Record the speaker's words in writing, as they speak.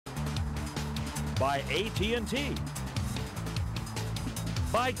by AT&T,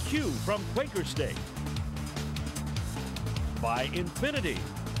 by Q from Quaker State, by Infinity,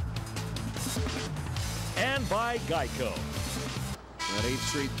 and by Geico. That 8th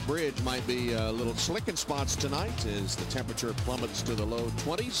Street Bridge might be a little slick in spots tonight as the temperature plummets to the low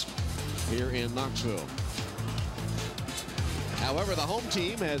 20s here in Knoxville. However, the home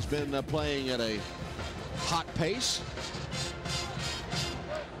team has been playing at a hot pace,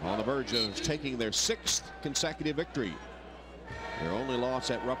 on the verge of taking their 6th consecutive victory. Their only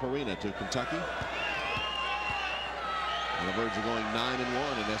loss at Rupp Arena to Kentucky. On the verge of going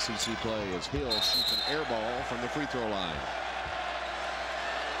 9-1 in SEC play as Hill shoots an air ball from the free throw line.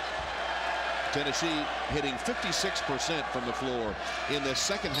 Tennessee hitting 56% from the floor in the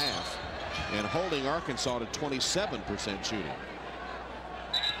second half and holding Arkansas to 27% shooting.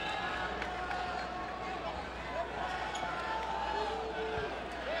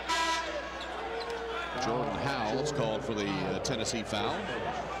 Jordan Howell is called for the Tennessee foul.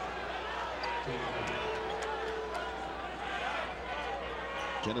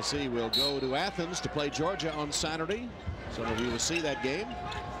 Tennessee will go to Athens to play Georgia on Saturday. Some of you will see that game.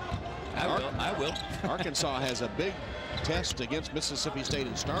 I will. Arkansas has a big test against Mississippi State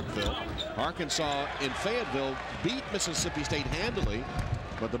in Starkville. Arkansas in Fayetteville beat Mississippi State handily,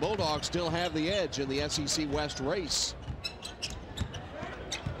 but the Bulldogs still have the edge in the SEC West race.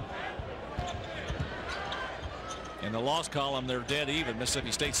 In the loss column, they're dead even.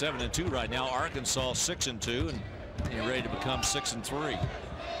 Mississippi State 7-2 right now. Arkansas 6-2 and ready to become 6-3.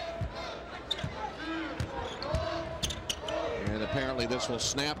 And apparently this will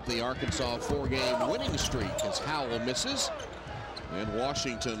snap the Arkansas 4-game winning streak as Howell misses and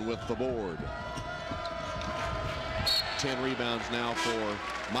Washington with the board. 10 rebounds now for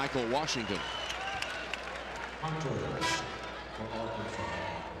Michael Washington. Hunter for Arkansas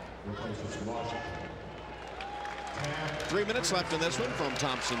replaces Washington. 3 minutes left in this one from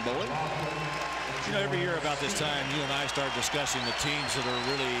Thompson Boling. You know, every year about this time, you and I start discussing the teams that are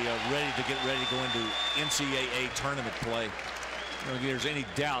really ready to go into NCAA tournament play. I don't think there's any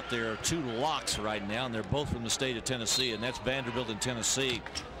doubt there are 2 locks right now, and they're both from the state of Tennessee, and that's Vanderbilt and Tennessee.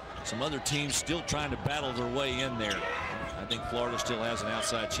 Some other teams still trying to battle their way in there. I think Florida still has an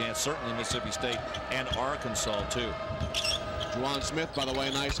outside chance, certainly Mississippi State and Arkansas too. Juwan Smith, by the way,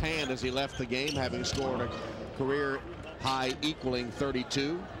 nice hand as he left the game, having scored a career high equaling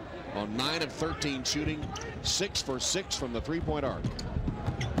 32 on 9 of 13 shooting, 6 for 6 from the three-point arc.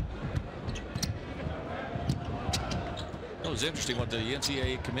 It was interesting what the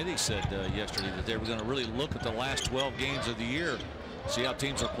NCAA committee said yesterday, that they were going to really look at the last 12 games of the year, see how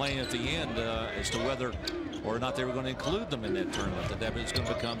teams are playing at the end as to whether or not they were going to include them in that tournament, that was going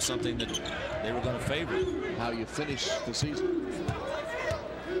to become something that they were going to favor. How you finish the season.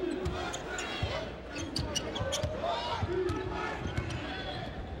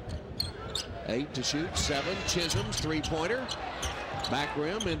 Eight to shoot, 7. Chisholm's three-pointer. Back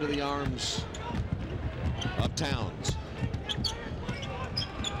rim into the arms of Towns.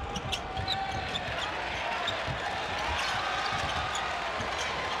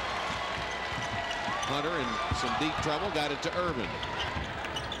 Hunter in some deep trouble, got it to Irvin.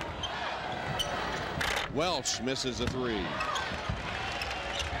 Welch misses a 3.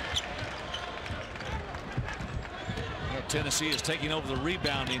 Well, Tennessee is taking over the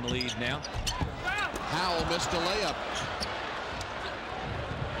rebounding lead now. Howell missed a layup.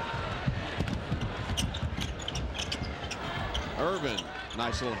 Irvin,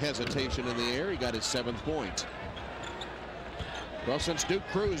 nice little hesitation in the air. He got his 7th point. Well, since Duke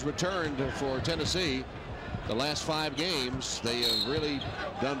Cruz returned for Tennessee, the last 5 games, they have really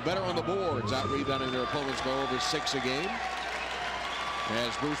done better on the boards, out-rebounding their opponents by over 6 a game.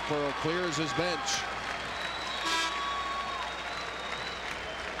 As Bruce Pearl clears his bench.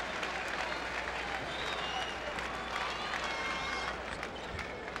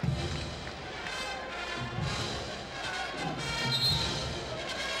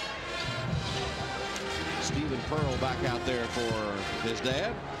 Pearl back out there for his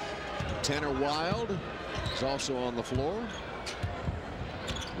dad. Tanner Wild is also on the floor.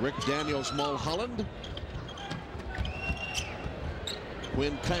 Rick Daniels Mulholland.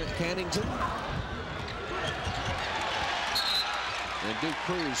 Quinn Cannington. And Duke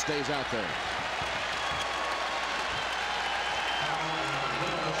Cruz stays out there.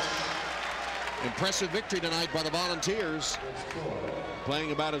 Impressive victory tonight by the Volunteers,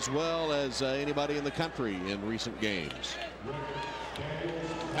 playing about as well as anybody in the country in recent games.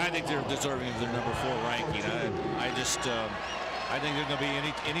 I think they're deserving of the number 4 ranking. I think they're going to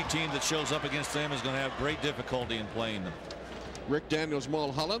be any team that shows up against them is going to have great difficulty in playing them. Rick Daniels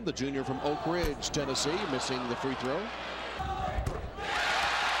Mulholland, the junior from Oak Ridge, Tennessee, missing the free throw.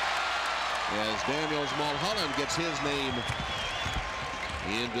 As Daniels Mulholland gets his name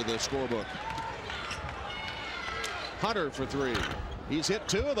into the scorebook. Hunter for 3. He's hit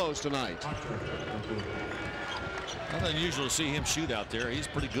 2 of those tonight. Not unusual to see him shoot out there. He's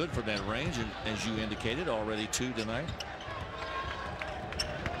pretty good for that range, and as you indicated, already 2 tonight.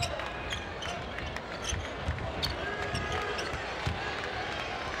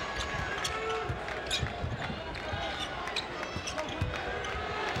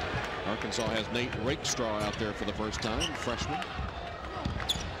 Arkansas has Nate Rakestraw out there for the first time, freshman.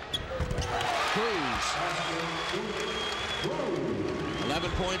 Cruz.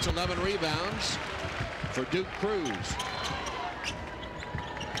 11 points, 11 rebounds for Duke Cruz.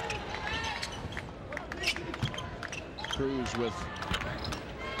 Cruz with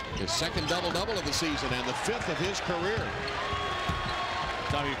his second double-double of the season and the 5th of his career.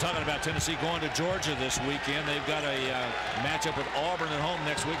 Tommy, you're talking about Tennessee going to Georgia this weekend. They've got a matchup with Auburn at home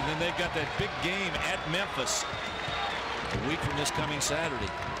next week, and then they've got that big game at Memphis a week from this coming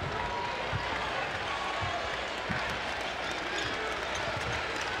Saturday.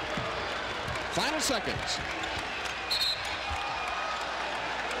 Final seconds.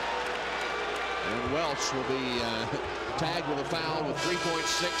 And Welch will be tagged with a foul with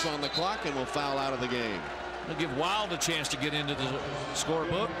 3.6 on the clock and will foul out of the game. They'll give Wild a chance to get into the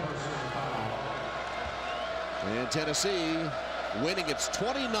scorebook. And Tennessee winning its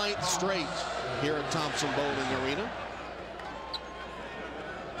 29th straight here at Thompson-Boling Arena.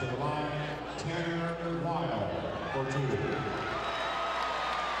 To the line, Tanner Wild for 2.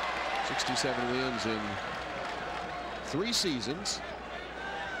 67 wins in 3 seasons,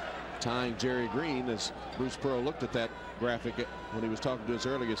 tying Jerry Green. As Bruce Pearl looked at that graphic when he was talking to us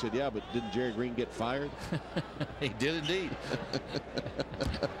earlier, he said, yeah, but didn't Jerry Green get fired? He did indeed.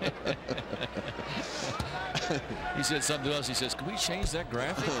 He said something to us. He says, can we change that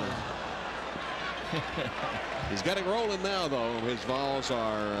graphic? He's got it rolling now, though. His Vols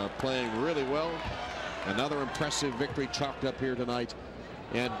are playing really well. Another impressive victory chalked up here tonight.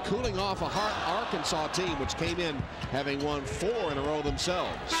 And cooling off a Arkansas team which came in having won 4 in a row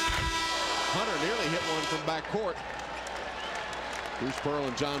themselves. Hunter nearly hit one from backcourt. Bruce Pearl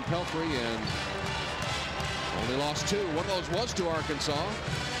and John Pelfrey, and only lost 2. One of those was to Arkansas.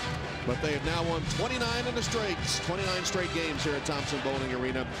 But they have now won 29 straight games here at Thompson-Boling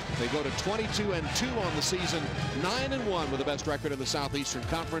Arena. They go to 22-2 on the season, 9-1 with the best record in the Southeastern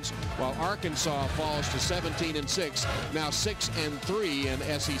Conference, while Arkansas falls to 17-6, now 6-3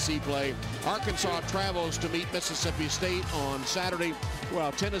 in SEC play. Arkansas travels to meet Mississippi State on Saturday,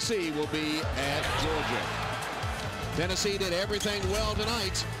 while Tennessee will be at Georgia. Tennessee did everything well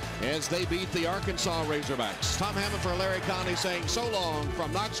tonight as they beat the Arkansas Razorbacks. Tom Hammond for Larry Conley saying so long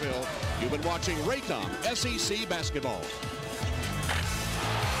from Knoxville. You've been watching Raycom SEC Basketball.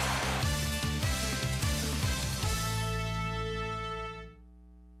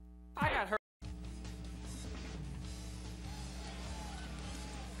 I got hurt.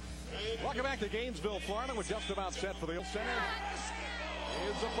 Welcome back to Gainesville, Florida. We're just about set for the center.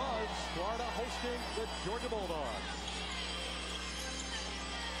 Is a buzz. Florida hosting the Georgia Bulldogs.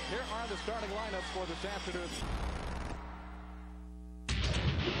 Here are the starting lineups for this afternoon.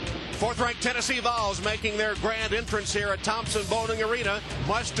 4th-ranked Tennessee Vols making their grand entrance here at Thompson-Boling Arena,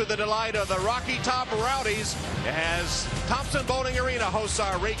 much to the delight of the Rocky Top Rowdies, as Thompson-Boling Arena hosts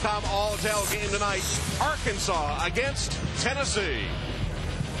our Raycom All-Tell game tonight. Arkansas against Tennessee.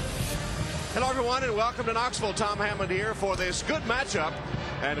 Hello, everyone, and welcome to Knoxville. Tom Hammond here for this good matchup.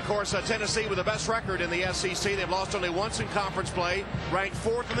 And, of course, Tennessee with the best record in the SEC. They've lost only once in conference play, ranked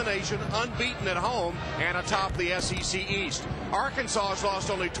 4th in the nation, unbeaten at home, and atop the SEC East. Arkansas has lost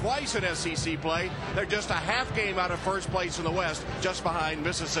only twice in SEC play. They're just a half game out of first place in the West, just behind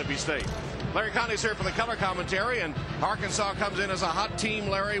Mississippi State. Larry Conley's here for the color commentary, and Arkansas comes in as a hot team,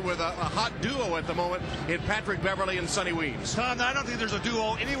 Larry, with a hot duo at the moment in Patrick Beverly and Sonny Weems. Tom, I don't think there's a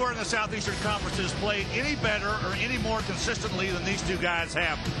duo anywhere in the Southeastern Conference that's played any better or any more consistently than these two guys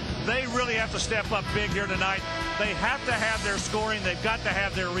have. They really have to step up big here tonight. They have to have their scoring. They've got to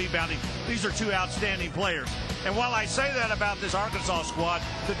have their rebounding. These are two outstanding players. And while I say that about this Arkansas squad,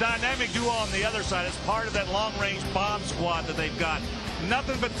 the dynamic duo on the other side is part of that long-range bomb squad that they've got.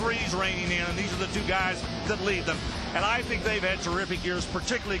 Nothing but threes raining in, and these are the two guys that lead them. And I think they've had terrific years,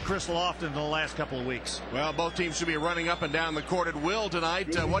 particularly Chris Lofton in the last couple of weeks. Well, both teams should be running up and down the court at will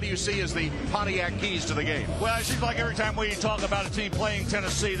tonight. What do you see as the Pontiac keys to the game? Well, it seems like every time we talk about a team playing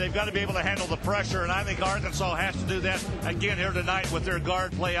Tennessee, they've got to be able to handle the pressure, and I think Arkansas has to do that again here tonight with their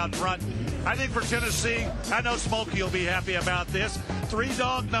guard play out front. I think for Tennessee, I know Smokey will be happy about this.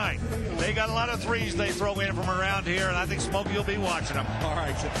 3-dog night. They got a lot of threes they throw in from around here, and I think Smokey will be watching them. All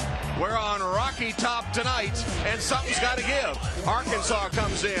right. We're on Rocky Top tonight, and something's got to give. Arkansas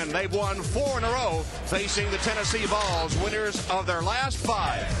comes in. They've won 4 in a row, facing the Tennessee Vols, winners of their last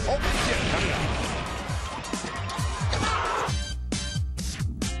 5. Opening tip coming up.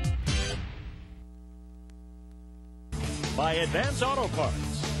 By Advance Auto Parts.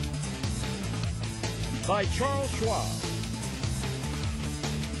 By Charles Schwab.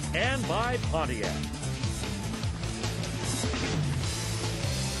 And by Pontiac.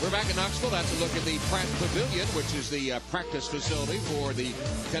 We're back in Knoxville. That's a look at the Pratt Pavilion, which is the practice facility for the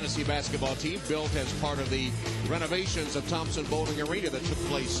Tennessee basketball team, built as part of the renovations of Thompson Bowling Arena that took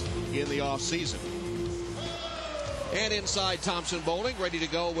place in the offseason. And inside Thompson Bowling, ready to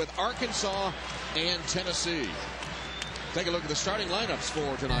go with Arkansas and Tennessee. Take a look at the starting lineups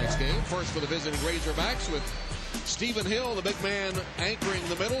for tonight's game. First for the visiting Razorbacks with Stephen Hill, the big man, anchoring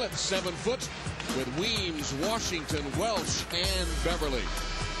the middle at 7 foot, with Weems, Washington, Welsh, and Beverly.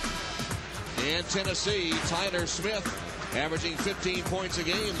 And Tennessee, Tyler Smith, averaging 15 points a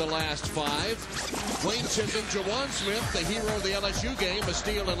game the last 5. Wayne Chisholm, Jawan Smith, the hero of the LSU game, a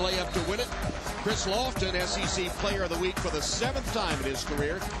steal and layup to win it. Chris Lofton, SEC Player of the Week for the 7th time in his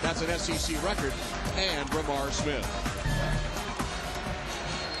career. That's an SEC record. And Ramar Smith.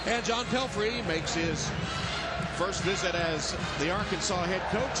 And John Pelfrey makes his first visit as the Arkansas head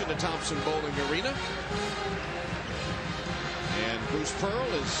coach in the Thompson Bowling Arena. And Bruce Pearl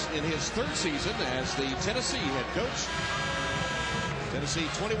is in his 3rd season as the Tennessee head coach. Tennessee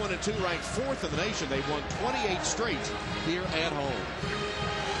 21-2, ranked 4th in the nation. They've won 28 straight here at home.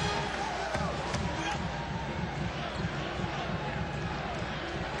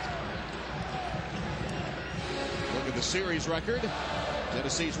 Look at the series record.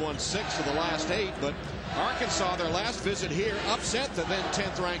 Tennessee's won 6 of the last 8, but Arkansas, their last visit here, upset the then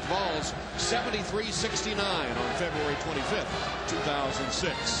 10th ranked Vols 73-69 on February 25th,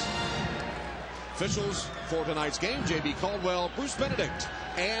 2006. Officials for tonight's game: J.B. Caldwell, Bruce Benedict,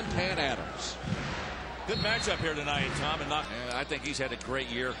 and Pat Adams. Good matchup here tonight, Tom. And I think he's had a great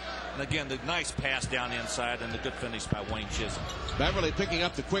year. And again, the nice pass down inside and the good finish by Wayne Chisholm. Beverly picking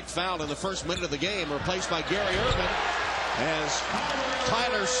up the quick foul in the first minute of the game, replaced by Gary Irvin, as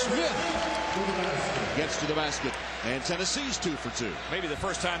Tyler Smith gets to the basket. And Tennessee's 2 for 2. Maybe the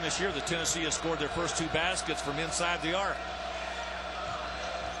first time this year that Tennessee has scored their first 2 baskets from inside the arc.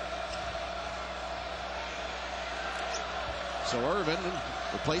 So Irvin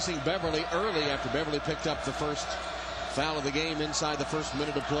replacing Beverly early after Beverly picked up the first foul of the game inside the first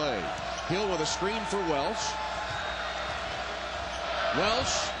minute of play. Hill with a screen for Welsh.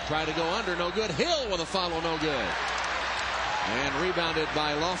 Welsh tried to go under, no good. Hill with a follow, no good. And rebounded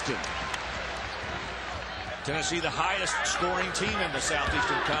by Lofton. Tennessee, the highest scoring team in the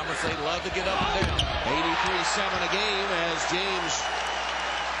Southeastern Conference. They love to get up and down. 83-7 a game as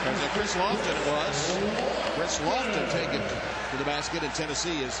Chris Lofton it was. Chris Lofton take it to the basket, and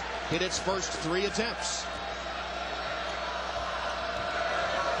Tennessee has hit its first 3 attempts.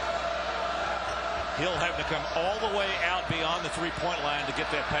 Hill having to come all the way out beyond the 3-point line to get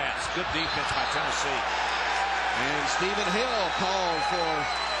that pass. Good defense by Tennessee. And Stephen Hill called for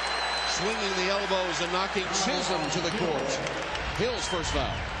swinging the elbows and knocking Chisholm to the court. Hill's first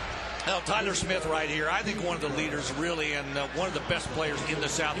foul. Now, Tyler Smith right here, I think one of the leaders really, and one of the best players in the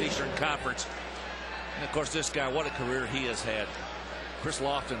Southeastern Conference. And of course, this guy, what a career he has had. Chris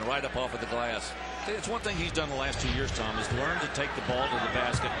Lofton right up off of the glass. It's one thing he's done the last 2 years, Tom, is learn to take the ball to the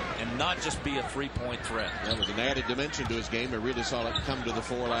basket and not just be a 3-point threat. That was an added dimension to his game. They really saw it come to the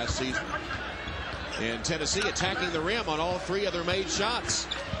fore last season. And Tennessee attacking the rim on all 3 of their made shots.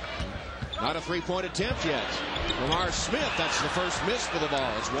 Not a 3-point attempt yet. Ramar Smith, that's the first miss for the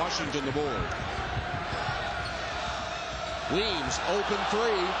Vols. Washington the board. Weems, open 3.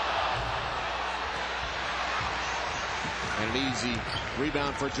 And an easy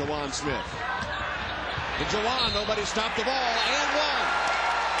rebound for Jawan Smith. And Jawan, nobody stopped the ball, and one.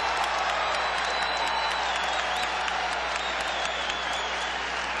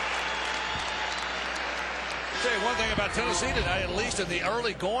 Tell you one thing about Tennessee tonight, at least in the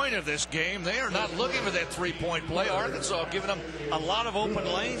early going of this game, they are not looking for that 3-point play. Arkansas giving them a lot of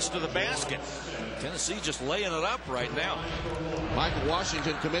open lanes to the basket. Tennessee just laying it up right now. Michael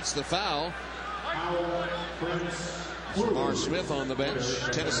Washington commits the foul. Ramar Smith on the bench.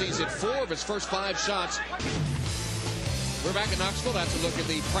 Tennessee's hit 4 of its first 5 shots. We're back in Knoxville. That's a look at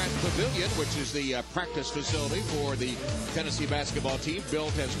the Pratt Pavilion, which is the practice facility for the Tennessee basketball team,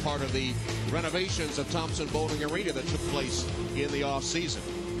 built as part of the renovations of Thompson Bowling Arena that took place in the offseason.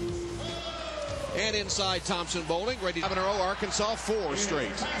 And inside Thompson Bowling, ready to 5 in a row. Arkansas 4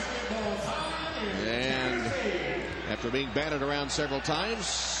 straight. And after being batted around several times,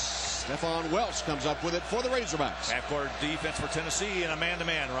 Stephon Welch comes up with it for the Razorbacks. Half-court defense for Tennessee and a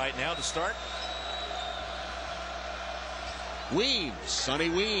man-to-man right now to start. Weems, Sonny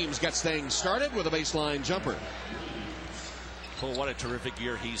Weems gets things started with a baseline jumper. Oh, what a terrific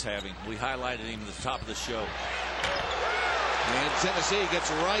year he's having. We highlighted him at the top of the show. And Tennessee gets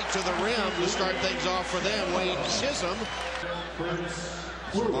right to the rim to start things off for them. Wayne Chisholm.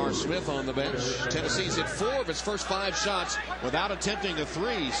 Jamar Smith on the bench. Tennessee's hit 4 of its first 5 shots without attempting a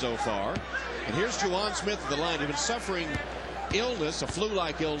 3 so far. And here's Juwan Smith at the line. He's been suffering illness, a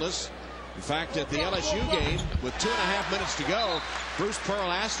flu-like illness. In fact, at the LSU game, with 2.5 minutes to go, Bruce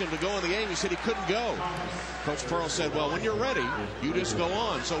Pearl asked him to go in the game. He said he couldn't go. Coach Pearl said, well, when you're ready, you just go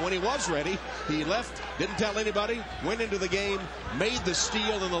on. So when he was ready, he left, didn't tell anybody, went into the game, made the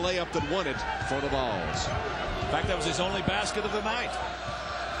steal and the layup that won it for the Vols. In fact, that was his only basket of the night.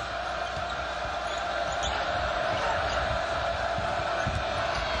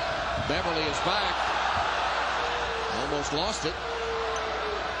 Beverly is back. Almost lost it.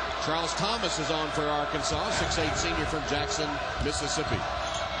 Charles Thomas is on for Arkansas, 6'8" senior from Jackson, Mississippi.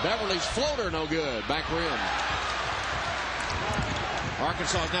 Beverly's floater no good. Back rim.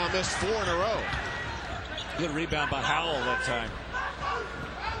 Arkansas has now missed 4 in a row. Good rebound by Howell that time.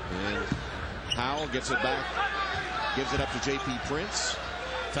 And Howell gets it back. Gives it up to J.P. Prince.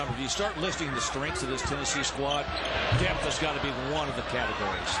 Tom, if you start listing the strengths of this Tennessee squad, depth has got to be one of the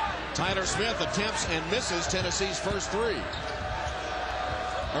categories. Tyler Smith attempts and misses Tennessee's first 3.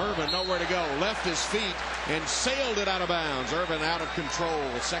 Irvin nowhere to go. Left his feet and sailed it out of bounds. Irvin out of control.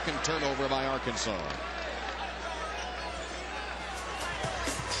 Second turnover by Arkansas.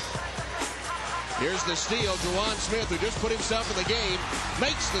 Here's the steal. Juwan Smith, who just put himself in the game,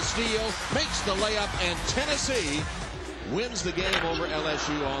 makes the steal, makes the layup, and Tennessee wins the game over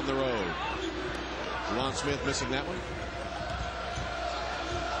LSU on the road. Juwan Smith missing that one.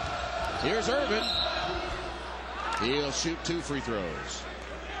 Here's Irvin. He'll shoot 2 free throws.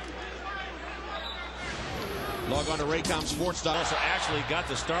 Log on to RaycomSports.com. Also actually got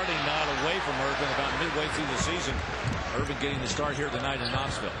the starting nod away from Irvin about midway through the season. Irvin getting the start here tonight in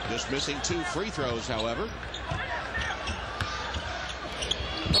Knoxville. Just missing 2 free throws, however.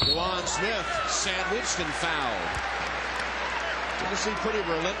 Juwan Smith sandwiched and fouled. Tennessee pretty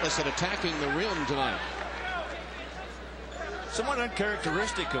relentless at attacking the rim tonight. Somewhat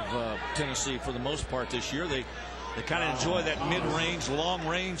uncharacteristic of Tennessee for the most part this year. They kind of enjoy that mid-range,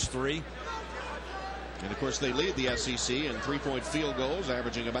 long-range 3. And of course they lead the SEC in 3-point field goals,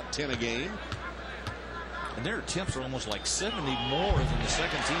 averaging about 10 a game. And their attempts are almost like 70 more than the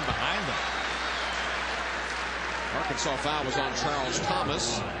second team behind them. Arkansas foul was on Charles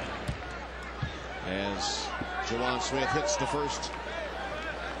Thomas as Juwan Smith hits the first.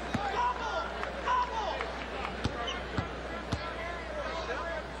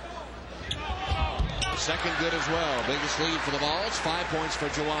 Second good as well. Biggest lead for the Vols. 5 points for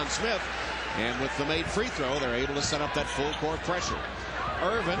Juwan Smith. And with the made free throw, they're able to set up that full court pressure.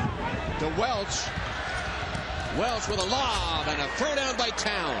 Irvin to Welch. Welch with a lob and a throwdown by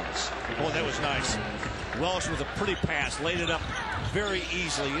Towns. Oh, that was nice. Welch with a pretty pass, laid it up very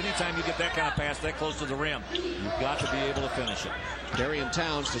easily. Anytime you get that kind of pass that close to the rim, you've got to be able to finish it. Darian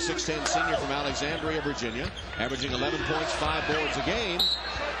Towns, the 6'10" senior from Alexandria, Virginia, averaging 11 points, 5 boards a game.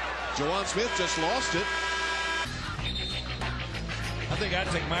 Juwan Smith just lost it. I think I'd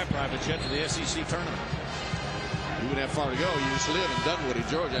take my private jet to the SEC tournament. You wouldn't have far to go. You used to live in Dunwoody,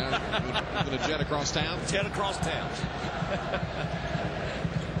 Georgia. With a jet across town. Jet across town.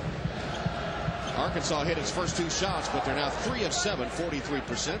 Arkansas hit its first 2 shots, but they're now 3 of 7,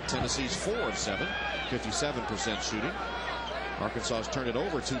 43%. Tennessee's 4 of 7, 57% shooting. Arkansas has turned it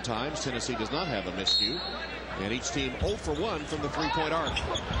over 2 times. Tennessee does not have a miscue. And each team 0 for 1 from the 3-point arc.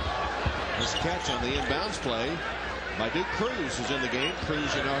 This catch on the inbounds play by Duke Cruz, who's in the game.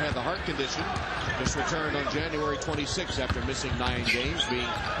 Cruz, you know, had the heart condition. Just returned on January 26 after missing 9 games, being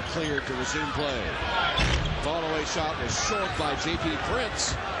cleared to resume play. Fall-away shot was short by J.P.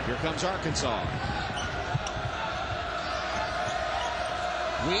 Prince. Here comes Arkansas.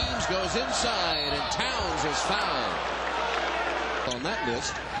 Weems goes inside, and Towns is fouled. On that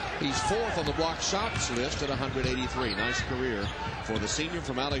list, he's 4th on the block shots list at 183. Nice career for the senior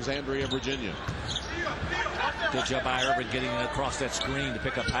from Alexandria, Virginia. Good job by Irvin getting across that screen to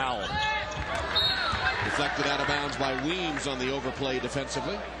pick up Howell. Deflected out of bounds by Weems on the overplay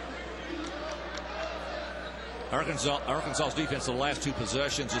defensively. Arkansas's defense the last 2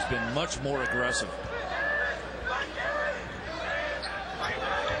 possessions has been much more aggressive.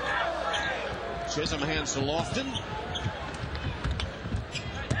 Chisholm hands to Lofton.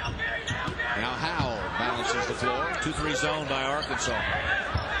 Now Howell balances the floor. 2-3 zone by Arkansas.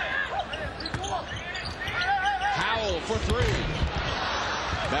 Howell for three.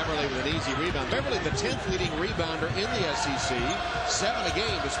 Beverly with an easy rebound. Beverly, the 10th leading rebounder in the SEC. 7 a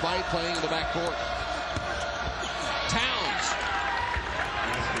game despite playing in the backcourt. Towns.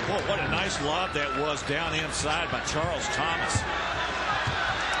 Boy, what a nice lob that was down inside by Charles Thomas.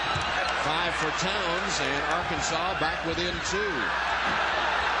 5 for Towns, and Arkansas back within 2.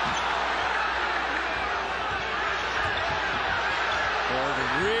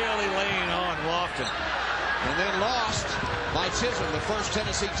 Irvin really laying on Lofton. And then lost by Chisholm, the first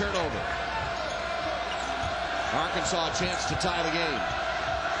Tennessee turnover. Arkansas a chance to tie the game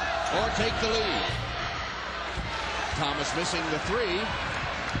or take the lead. Thomas missing the 3.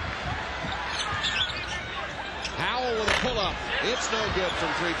 Howell with a pull-up. It's no good from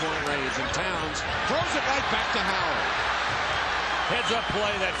three-point range, and Towns throws it right back to Howell. Heads-up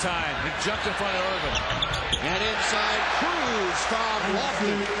play that time. He jumped in front of Irvin. And inside, Cruz from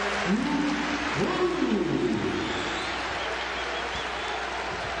Lofton.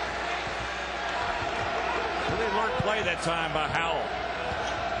 Really alert play that time by Howell.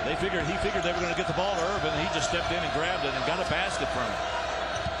 He figured they were going to get the ball to Irvin, and he just stepped in and grabbed it and got a basket from it.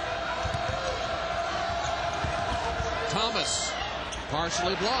 Thomas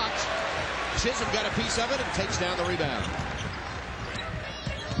partially blocked. Chisholm got a piece of it and takes down the rebound.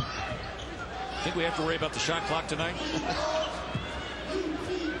 Think we have to worry about the shot clock tonight?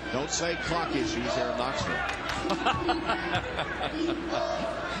 Don't say clock issues here in Knoxville.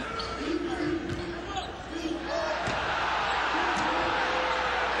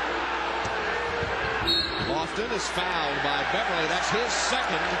 Lofton is fouled by Beverly. That's his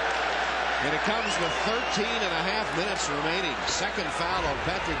second. And it comes with 13.5 minutes remaining. Second foul on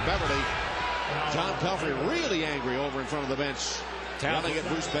Patrick Beverly. John Pelfrey really angry over in front of the bench. Yelling at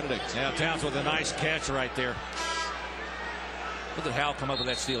Bruce Benedict. Yeah, Towns with a nice catch right there. Look at Howell come up with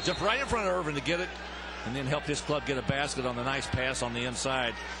that steal. Jumped right in front of Irvin to get it, and then helped his club get a basket on the nice pass on the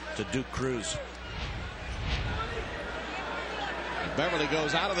inside to Duke Cruz. And Beverly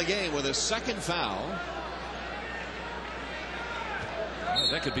goes out of the game with his second foul. Well,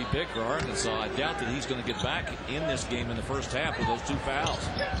 that could be big for Arkansas. I doubt that he's going to get back in this game in the first half with those 2 fouls.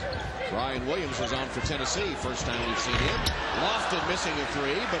 Brian Williams was on for Tennessee. First time we've seen him. Lofton missing a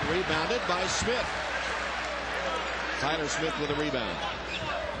 3, but rebounded by Smith. Tyler Smith with a rebound.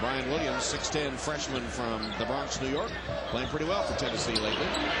 Brian Williams, 6'10" freshman from the Bronx, New York, playing pretty well for Tennessee lately.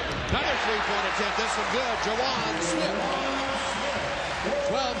 Another three-point attempt. This one good. Jawan Smith.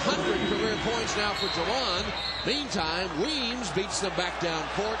 1,200 career points now for Jawan. Meantime, Weems beats them back down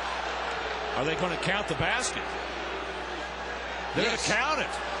court. Are they going to count the basket? They're going to count it.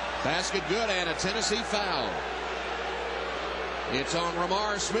 Basket good and a Tennessee foul. It's on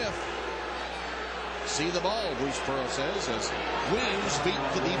Ramar Smith. See the ball, Bruce Pearl says, as Weems beat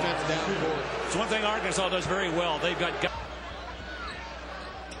the defense down court. It's one thing Arkansas does very well. They've got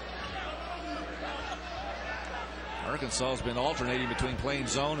Arkansas has been alternating between playing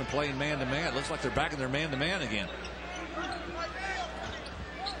zone and playing man-to-man. Looks like they're back in their man-to-man again.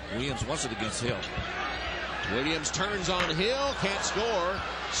 Williams wants it against Hill. Williams turns on Hill, can't score.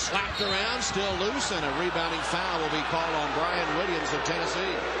 Slapped around, still loose, and a rebounding foul will be called on Brian Williams of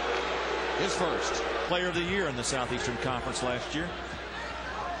Tennessee. His first. Player of the year in the Southeastern Conference last year.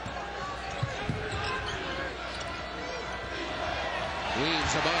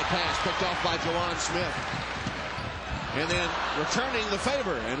 Weems, a bad pass picked off by Jawan Smith. And then returning the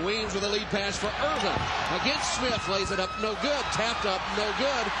favor, and Weems with a lead pass for Irvin. Against Smith, lays it up, no good. Tapped up, no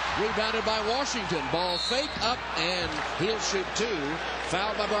good. Rebounded by Washington. Ball fake up, and he'll shoot 2.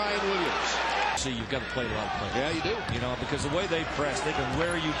 Fouled by Brian Williams. See, you've got to play a lot of play. Yeah, you do. You know, because the way they press, they can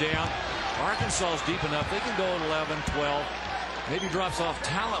wear you down. Arkansas is deep enough. They can go at 11, 12. Maybe drops off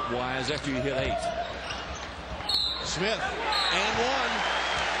talent-wise after you hit 8. Smith, and 1.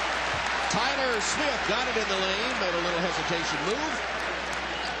 Tyler Smith got it in the lane, made a little hesitation move,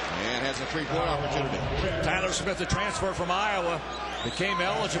 and has a 3-point opportunity. Tyler Smith, the transfer from Iowa, became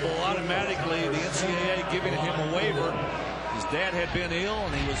eligible automatically. The NCAA giving him a waiver. His dad had been ill,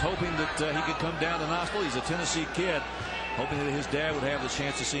 and he was hoping that he could come down to Knoxville. He's a Tennessee kid, hoping that his dad would have the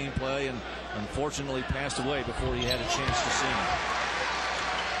chance to see him play, and unfortunately passed away before he had a chance to see him.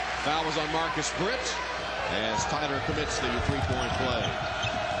 Foul was on Marcus Britt as Tyler commits the 3-point play.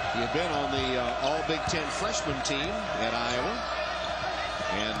 He had been on the All-Big Ten freshman team at Iowa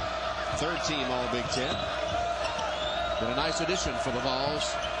and third-team All-Big Ten. Been a nice addition for the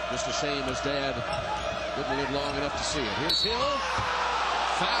Vols. Just a shame his dad didn't live long enough to see it. Here's Hill.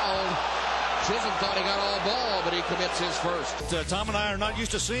 Fouled Chisholm thought he got all ball, but he commits his first. Tom and I are not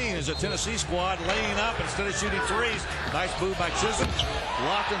used to seeing is a Tennessee squad laying up instead of shooting threes. Nice move by Chisholm.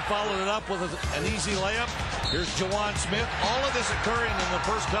 Lofton followed it up with an easy layup. Here's Juwan Smith. All of this occurring in the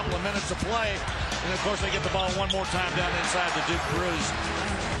first couple of minutes of play. And, of course, they get the ball one more time down inside to Duke Cruz.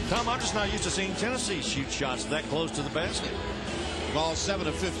 Tom, I'm just not used to seeing Tennessee shoot shots that close to the basket. Ball 7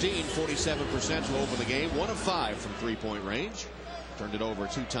 of 15, 47% to open the game. 1 of 5 from three-point range. Turned it over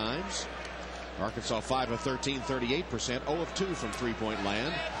 2 times. Arkansas 5 of 13, 38%. 0 of 2 from three-point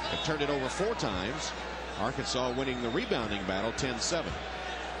land. They turned it over 4 times. Arkansas winning the rebounding battle 10-7.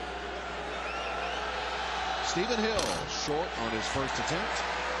 Stephen Hill short on his first attempt.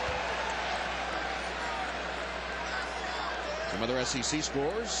 Some other SEC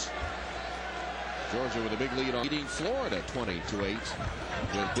scores. Georgia with a big lead on beating Florida 20-8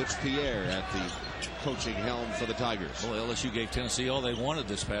 with Butch Pierre at the coaching helm for the Tigers. Well, LSU gave Tennessee all they wanted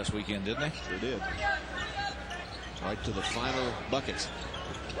this past weekend, didn't they? Sure did. Right to the final bucket.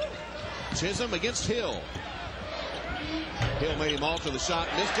 Chisholm against Hill. Hill made him alter the shot,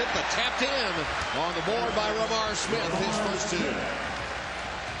 missed it, but tapped in on the board by Ramar Smith, his first 2.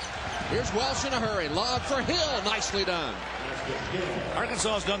 Here's Welsh in a hurry. Lob for Hill. Nicely done.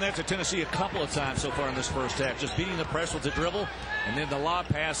 Arkansas has done that to Tennessee a couple of times so far in this first half, just beating the press with the dribble and then the lob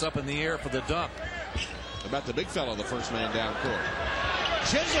pass up in the air for the dunk. About the big fellow, the first man down court.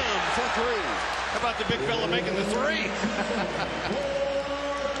 Chisholm for 3. How about the big fella making the 3?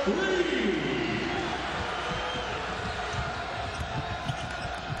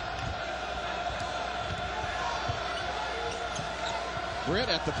 Britt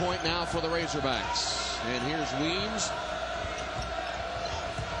at the point now for the Razorbacks. And here's Weems.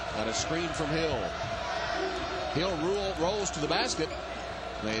 Got a screen from Hill. Hill rolls to the basket.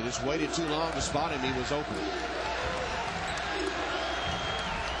 They just waited too long to spot him. He was open.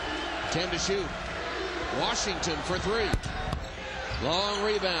 10 to shoot. Washington for 3. Long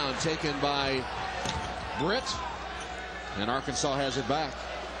rebound taken by Britt. And Arkansas has it back.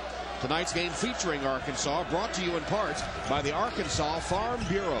 Tonight's game featuring Arkansas, brought to you in part by the Arkansas Farm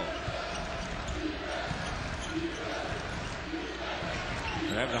Bureau.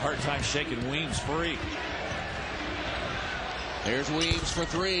 They're having a hard time shaking Weems free. There's Weems for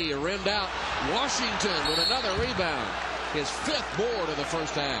 3, rimmed out. Washington with another rebound. His 5th board of the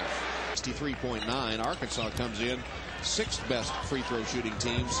first half. 63.9. Arkansas comes in 6th best free throw shooting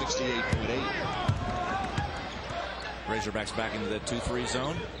team, 68.8. Razorbacks back into that 2-3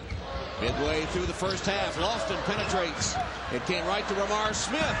 zone. Midway through the first half, Lofton penetrates. It came right to Ramar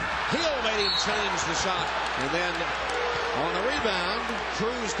Smith. Hill made him change the shot. And then on the rebound,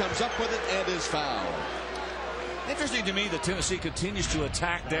 Cruz comes up with it and is fouled. Interesting to me that Tennessee continues to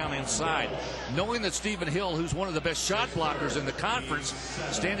attack down inside, knowing that Stephen Hill, who's one of the best shot blockers in the conference,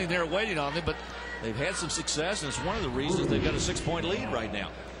 standing there waiting on them, but they've had some success, and it's one of the reasons they've got a 6-point lead right now.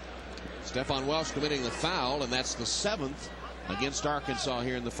 Stephon Welsh committing the foul, and that's the 7th against Arkansas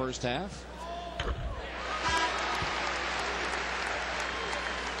here in the first half.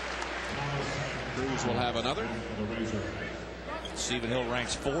 Cruz will have another. Stephen Hill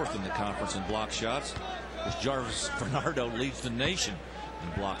ranks 4th in the conference in block shots, as Jarvis Bernardo leads the nation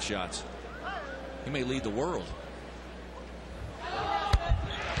in block shots. He may lead the world.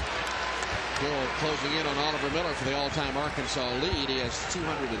 Hill closing in on Oliver Miller for the all-time Arkansas lead. He has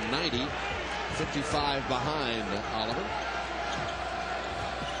 290, 55 behind Oliver.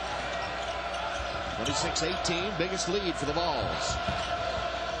 26-18, biggest lead for the Vols.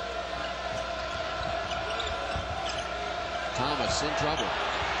 Thomas in trouble.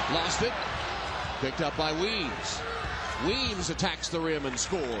 Lost it. Picked up by Weems. Weems attacks the rim and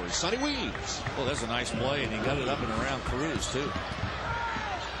scores. Sonny Weems. Well, that's a nice play, and he got it up and around Cruz, too.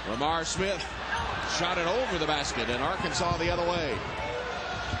 Ramar Smith shot it over the basket, and Arkansas the other way.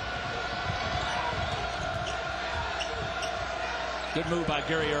 Good move by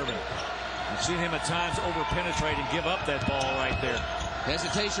Gary Irvin. I've seen him at times over-penetrate and give up that ball right there.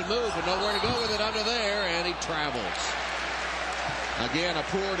 Hesitation move, but nowhere to go with it under there, and he travels. Again, a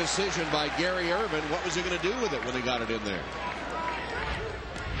poor decision by Gary Irvin. What was he going to do with it when he got it in there?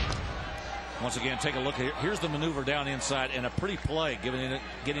 Once again, take a look here. Here's the maneuver down inside, and a pretty play,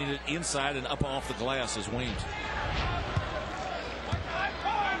 getting it inside and up off the glass as Weems.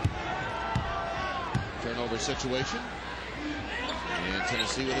 Turnover situation. And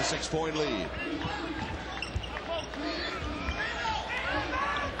Tennessee with a 6-point lead.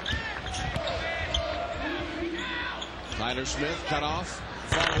 Tyler Smith cut off.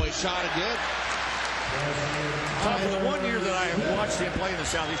 Far away shot again. Tom, for the 1 year that I have watched him play in the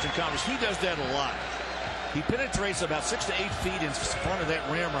Southeastern Conference, he does that a lot. He penetrates about 6 to 8 feet in front of that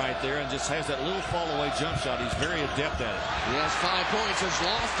rim right there and just has that little fall away jump shot. He's very adept at it. He has 5 points as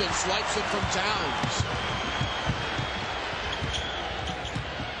Lofton swipes it from Towns.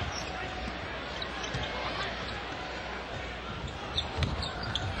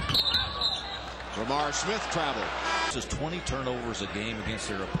 Ramar Smith traveled. This is 20 turnovers a game against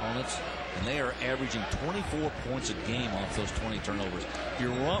their opponents, and they are averaging 24 points a game off those 20 turnovers. If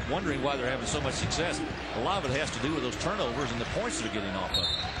you're wondering why they're having so much success, a lot of it has to do with those turnovers and the points they're getting off of.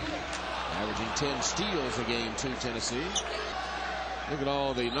 Averaging 10 steals a game to Tennessee. Look at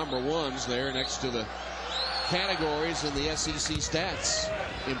all the number ones there next to the categories in the SEC stats.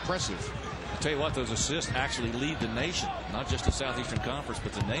 Impressive. I'll tell you what, those assists actually lead the nation, not just the Southeastern Conference,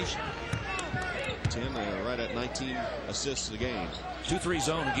 but the nation. 10, right at 19 assists a game. 2-3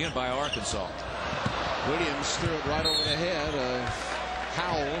 zone again by Arkansas. Williams threw it right over the head of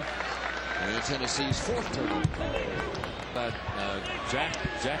Howell, and Tennessee's 4th turnover.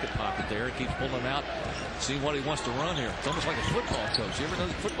 Jacket pocket there. He keeps pulling out, seeing what he wants to run here. It's almost like a football coach. You ever know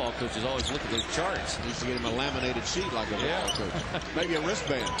the football coaches always look at those charts? Needs to get him a laminated sheet like a football coach. Maybe a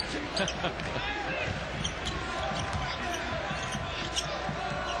wristband.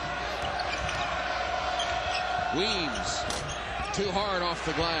 Weems, too hard off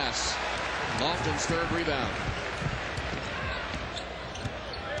the glass. Lofton's 3rd rebound.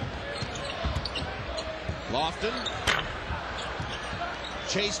 Lofton,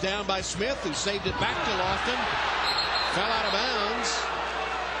 chased down by Smith, who saved it back to Lofton. Fell out of bounds.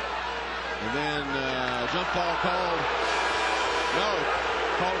 And then jump ball called. No,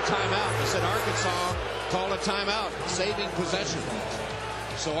 called a timeout. They said Arkansas called a timeout, saving possession.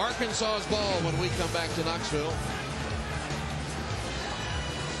 So Arkansas's ball when we come back to Knoxville.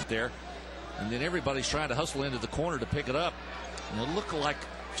 There. And then everybody's trying to hustle into the corner to pick it up. And it looked like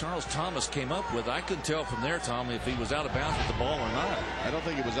Charles Thomas came up with. I couldn't tell from there, Tom, if he was out of bounds with the ball or not. I don't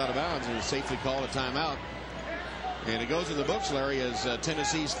think he was out of bounds. He was safely called a timeout. And it goes in the books, Larry, as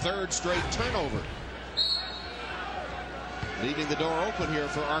Tennessee's 3rd straight turnover. Leaving the door open here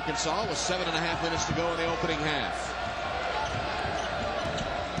for Arkansas with 7.5 minutes to go in the opening half.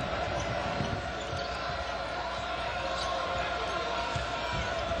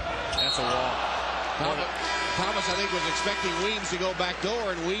 That's a walk. Thomas, I think, was expecting Weems to go back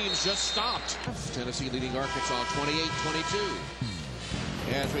door, and Weems just stopped. Tennessee leading Arkansas 28-22.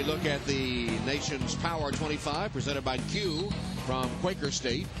 As we look at the nation's Power 25 presented by Q from Quaker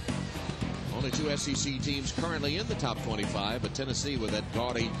State. Only 2 SEC teams currently in the top 25, but Tennessee with that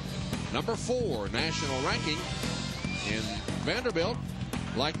gaudy number 4 national ranking. And Vanderbilt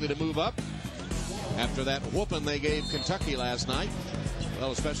likely to move up after that whooping they gave Kentucky last night.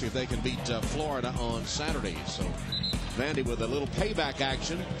 Well, especially if they can beat Florida on Saturday. So Vandy with a little payback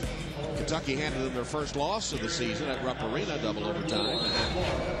action. Kentucky handed them their first loss of the season at Rupp Arena, double overtime.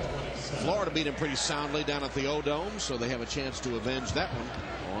 Florida beat them pretty soundly down at the O-Dome, so they have a chance to avenge that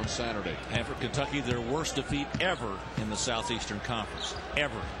one on Saturday. And for Kentucky, their worst defeat ever in the Southeastern Conference.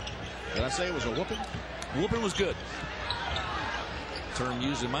 Ever. Did I say it was a whooping? Whooping was good. Term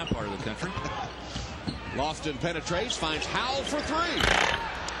used in my part of the country. Lofton penetrates, finds Howell for 3.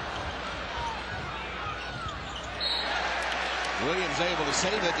 Williams able to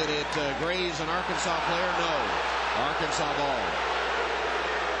save it. Did it graze an Arkansas player? No. Arkansas ball.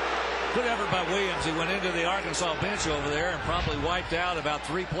 Good effort by Williams. He went into the Arkansas bench over there and promptly wiped out about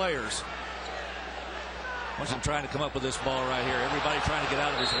 3 players. Watch him trying to come up with this ball right here. Everybody trying to get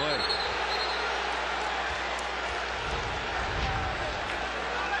out of his way.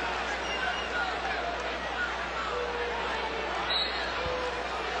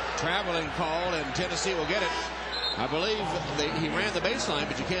 Traveling call, and Tennessee will get it. I believe he ran the baseline,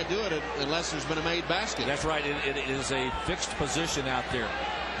 but you can't do it unless there's been a made basket. That's right. It is a fixed position out there.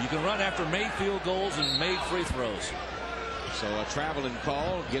 You can run after made field goals and made free throws. So a traveling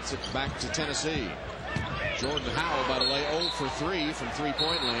call gets it back to Tennessee. Jordan Howell, by the way, 0 for 3 from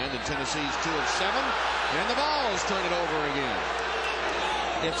three-point land, and Tennessee's 2 of 7. And the Vols turn it over again.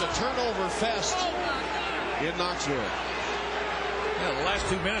 It's a turnover fest in Knoxville. Yeah, the last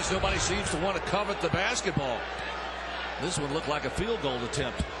 2 minutes, nobody seems to want to covet the basketball. This one looked like a field goal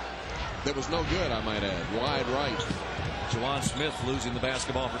attempt. That was no good, I might add. Wide right. Juwan Smith losing the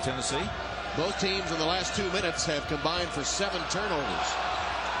basketball for Tennessee. Both teams in the last 2 minutes have combined for 7 turnovers.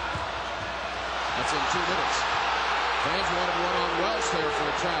 That's in 2 minutes. Fans wanted one on Welch there for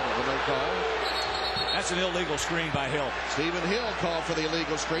a travel, but no call. That's an illegal screen by Hill. Stephen Hill called for the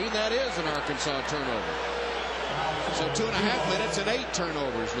illegal screen. That is an Arkansas turnover. So 2.5 minutes and 8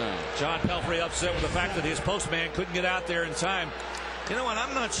 turnovers now. John Pelphrey upset with the fact that his postman couldn't get out there in time. You know what?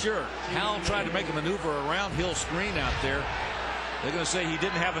 I'm not sure. Howell tried to make a maneuver around Hill's screen out there. They're going to say he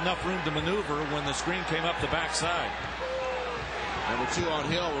didn't have enough room to maneuver when the screen came up the backside. Number 2 on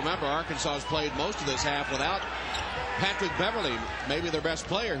Hill. Remember, Arkansas has played most of this half without Patrick Beverly, maybe their best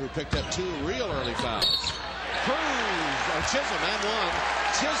player, who picked up 2 real early fouls. Chisholm and 1.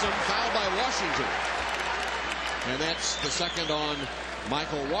 Chisholm fouled by Washington. And that's the second on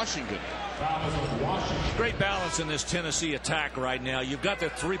Michael Washington. Great balance in this Tennessee attack right now. You've got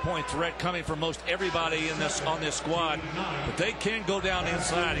the three-point threat coming from most everybody in this on this squad, but they can go down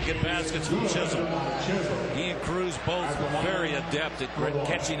inside and get baskets from Chisholm. He and Cruz both very adept at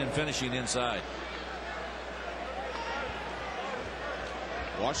catching and finishing inside.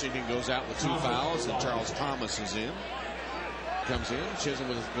 Washington goes out with 2 fouls, and Charles Thomas is in. Comes in. Chisholm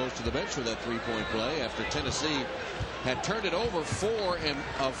goes to the bench for that 3-point play after Tennessee had turned it over 4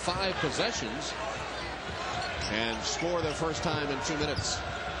 of 5 possessions and score their first time in 2 minutes.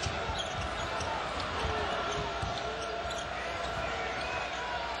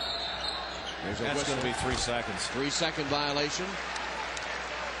 That's going to be 3 seconds. 3-second violation.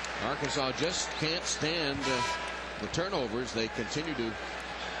 Arkansas just can't stand the turnovers. They continue to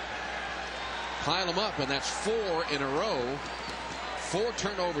pile them up, and that's 4 in a row. 4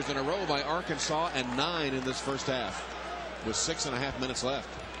 turnovers in a row by Arkansas, and 9 in this first half with 6.5 minutes left.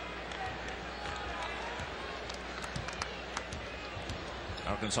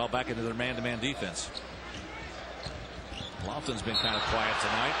 Arkansas back into their man-to-man defense. Lofton's been kind of quiet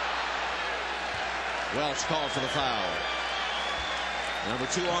tonight. Welch called for the foul. Number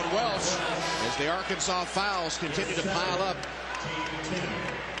 2 on Welch as the Arkansas fouls continue to pile up.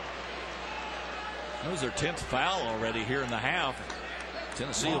 That was their 10th foul already here in the half.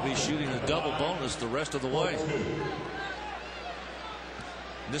 Tennessee will be shooting the double bonus the rest of the way.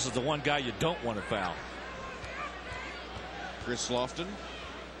 This is the one guy you don't want to foul. Chris Lofton.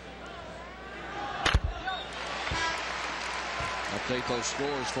 Update those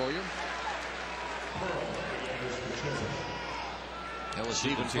scores for you.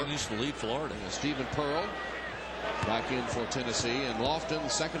 LSU continues to lead Florida. Stephen Pearl back in for Tennessee, and Lofton,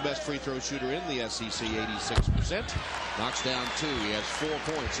 second best free throw shooter in the SEC, 86%. Knocks down 2. He has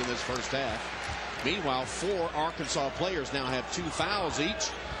 4 points in this first half. Meanwhile, 4 Arkansas players now have 2 fouls each,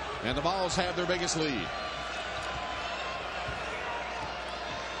 and the Vols have their biggest lead.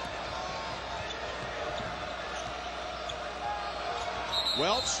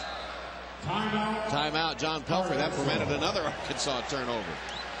 Welch. Timeout. John Pelfrey. That prevented another Arkansas turnover.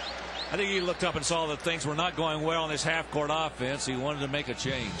 I think he looked up and saw that things were not going well in his half-court offense. He wanted to make a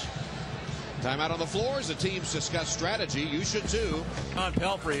change. Timeout on the floor as the teams discuss strategy. You should too. John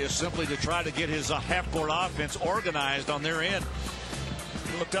Pelfrey is simply to try to get his half-court offense organized on their end.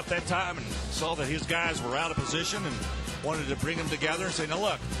 He looked up that time and saw that his guys were out of position and wanted to bring them together and say, now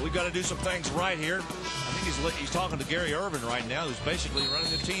look, we've got to do some things right here. I think he's talking to Gary Irvin right now, who's basically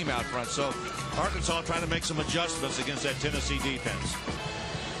running the team out front. So Arkansas trying to make some adjustments against that Tennessee defense.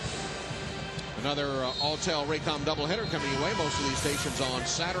 Another Alltel Raycom doubleheader coming your way. Most of these stations on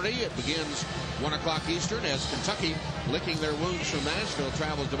Saturday. It begins 1 o'clock Eastern as Kentucky, licking their wounds from Nashville,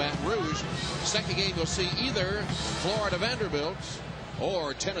 travels to Baton Rouge. Second game, you'll see either Florida Vanderbilt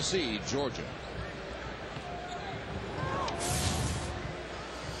or Tennessee Georgia.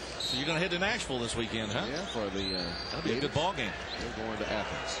 So you're going to head to Nashville this weekend, huh? Yeah, for the that'll be a good ball game. They're going to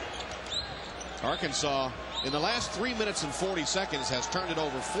Athens. Arkansas, in the last 3 minutes and 40 seconds, has turned it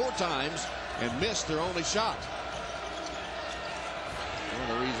over 4 times and missed their only shot. One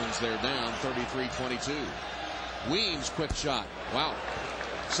of the reasons they're down 33-22. Weems, quick shot. Wow.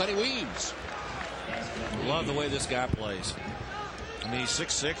 Sonny Weems. Love the way this guy plays. I mean, he's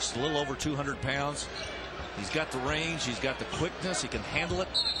 6'6", a little over 200 pounds. He's got the range. He's got the quickness. He can handle it.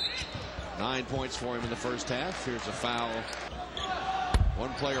 9 points for him in the first half. Here's a foul.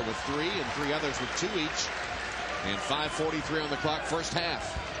 One player with 3 and 3 others with 2 each. And 5:43 on the clock, first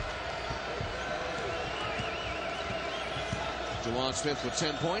half. Juwan Smith with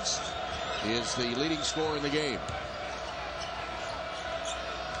 10 points is the leading scorer in the game.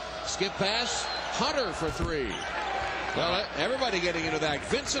 Skip pass. Hunter for 3. Well, everybody getting into that.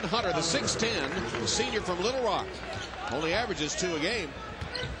 Vincent Hunter, the 6'10", senior from Little Rock. Only averages 2 a game.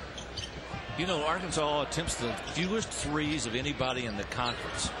 You know, Arkansas attempts the fewest threes of anybody in the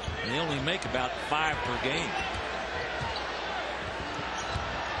conference. And they only make about 5 per game.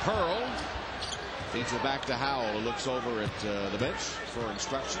 Pearl feeds it back to Howell, who looks over at the bench for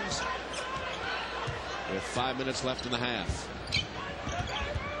instructions. With 5 minutes left in the half.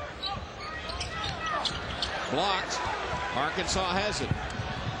 Blocked. Arkansas has it.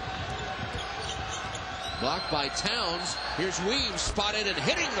 Blocked by Towns. Here's Weems spotted and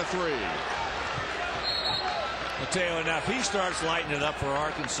hitting the three. I'll tell you now, if he starts lighting it up for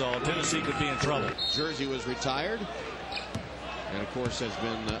Arkansas, Tennessee could be in trouble. Jersey was retired, and of course has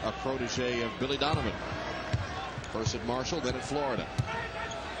been a protege of Billy Donovan. First at Marshall, then at Florida.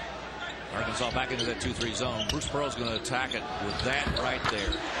 Arkansas back into that 2-3 zone. Bruce Pearl's going to attack it with that right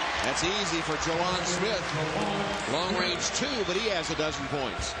there. That's easy for Jawan Smith. Long range 2, but he has a dozen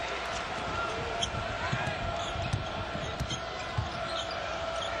points.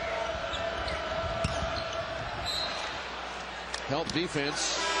 Help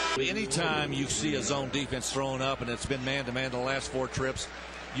defense. Anytime you see a zone defense thrown up and it's been man-to-man the last 4 trips,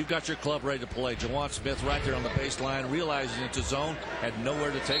 you've got your club ready to play. Jawan Smith right there on the baseline, realizing it's a zone, had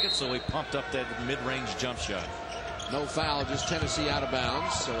nowhere to take it, so he pumped up that mid-range jump shot. No foul, just Tennessee out of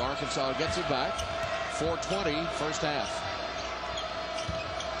bounds, so Arkansas gets it back. 4:20 first half.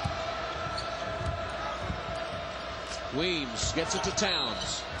 Weems gets it to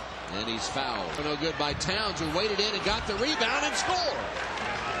Towns, and he's fouled. No good by Towns, who waited in and got the rebound and scored.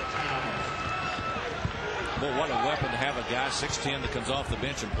 Well, what a weapon to have a guy 6'10" that comes off the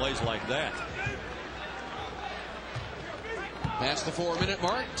bench and plays like that. Past the 4-minute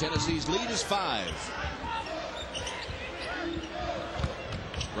mark, Tennessee's lead is 5.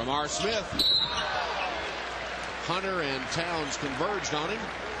 Ramar Smith. Hunter and Towns converged on him.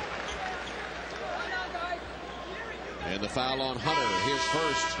 And the foul on Hunter. Here's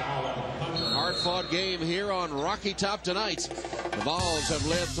first. Hard-fought game here on Rocky Top tonight. The Vols have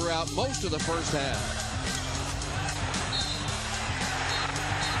led throughout most of the first half.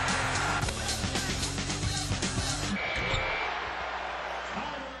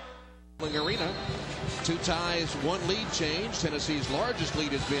 Arena. 2 ties, 1 lead change. Tennessee's largest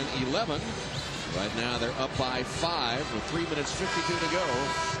lead has been 11. Right now they're up by 5 with 3 minutes 52 to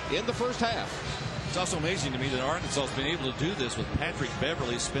go in the first half. It's also amazing to me that Arkansas has been able to do this with Patrick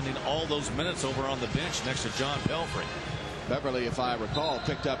Beverly spending all those minutes over on the bench next to John Pelfrey. Beverly, if I recall,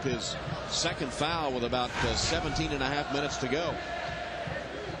 picked up his second foul with about 17.5 minutes to go.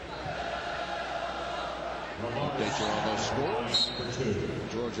 Update you on those scores.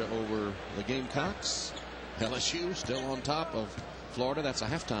 Georgia over the Gamecocks. LSU still on top of Florida. That's a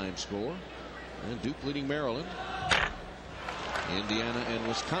halftime score. And Duke leading Maryland. Indiana and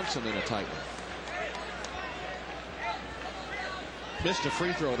Wisconsin in a tight one. Missed a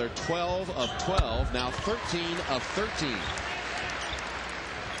free throw. They're 12 of 12. Now 13 of 13.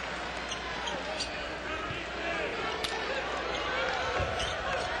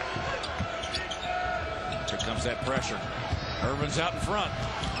 Here comes that pressure. Irvin's out in front.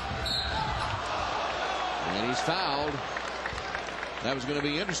 And he's fouled. That was going to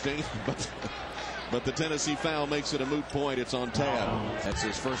be interesting, but the Tennessee foul makes it a moot point. It's on Tab. That's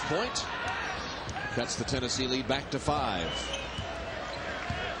his first point. Cuts the Tennessee lead back to 5.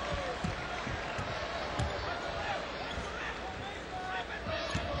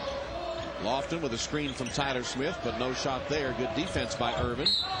 Lofton with a screen from Tyler Smith, but no shot there. Good defense by Irvin.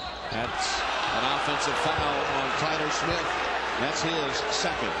 That's an offensive foul on Tyler Smith. That's his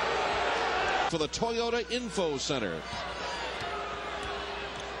second. For the Toyota Info Center.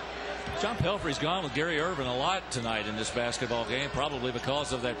 John Pelfrey's gone with Gary Irvin a lot tonight in this basketball game, probably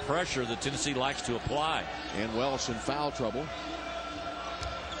because of that pressure that Tennessee likes to apply. And Welsh in foul trouble.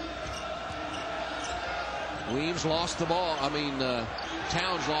 Weems lost the ball.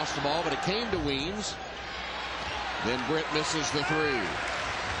 Towns lost the ball, but it came to Weems. Then Britt misses the 3.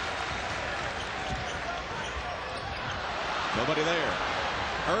 Nobody there.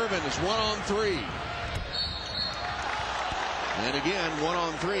 Irvin is 1 on 3. And again, 1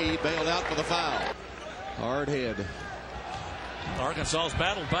 on 3, bailed out for the foul. Hard hit. Arkansas's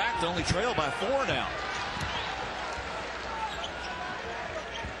battled back to only trail by 4 now.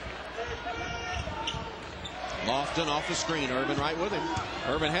 Lofton off the screen. Irvin right with him.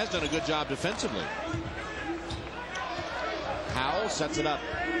 Irvin has done a good job defensively. Howell sets it up.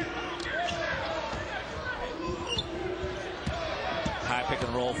 High pick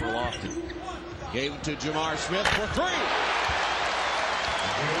and roll for Lofton. Gave it to Jamar Smith for 3.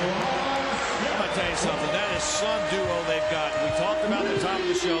 I'm going to tell you something. That is some duo they've got. We talked about at the top of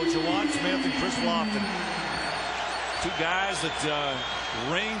the show, Jawan Smith and Chris Lofton. 2 guys that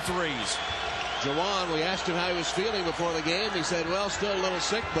rain threes. Jawan, we asked him how he was feeling before the game. He said, well, still a little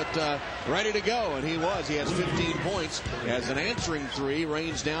sick, but ready to go. And he was. He has 15 points. As an answering 3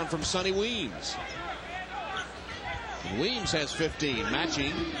 rains down from Sonny Weems. Weems has 15,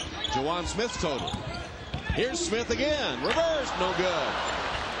 matching Jawan Smith's total. Here's Smith again. Reversed, no good.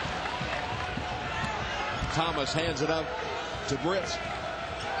 Thomas hands it up to Britt.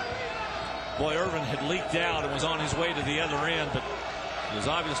 Boy, Irvin had leaked out and was on his way to the other end, but it was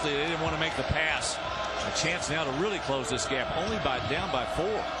obviously they didn't want to make the pass. A chance now to really close this gap, only down by 4.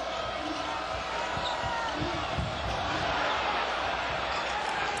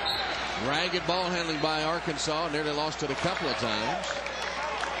 Ragged ball handling by Arkansas. Nearly lost it a couple of times,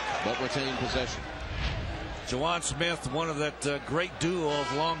 but retained possession. Juwan Smith, one of that great duo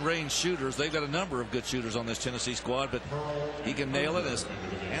of long-range shooters. They've got a number of good shooters on this Tennessee squad, but he can nail it, as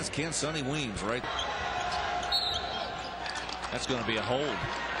can Sonny Weems, right? That's going to be a hold.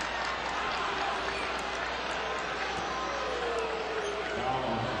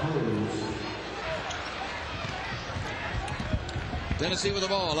 Tennessee with the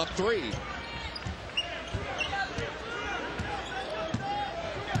ball, up 3.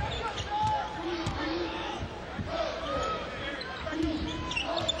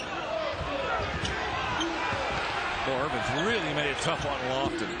 Irvin's really made it tough on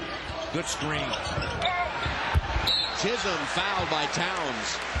Lofton. Good screen. Chisholm fouled by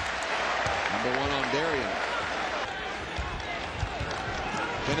Towns. Number 1 on Darian.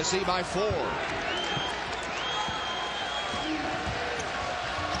 Tennessee by 4.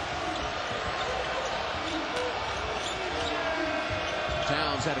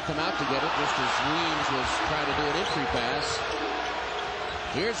 Towns had to come out to get it just as Weems was trying to do an entry pass.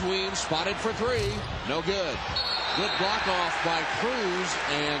 Here's Weems, spotted for 3. No good. Good block off by Cruz,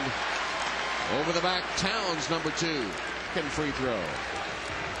 and over the back, Towns, number 2. Second free throw.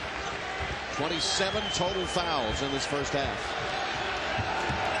 27 total fouls in this first half.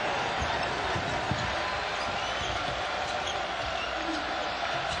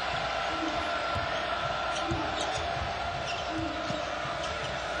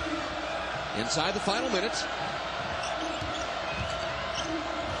 Inside the final minutes.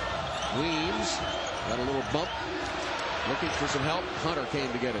 Weems got a little bump. Looking for some help. Hunter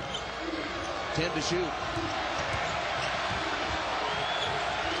came to get it. 10 to shoot.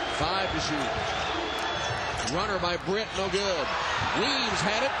 5 to shoot. Runner by Britt, no good. Weems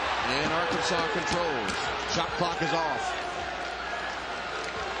had it, and Arkansas controls. Shot clock is off.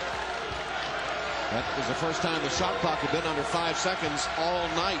 That was the first time the shot clock had been under 5 seconds all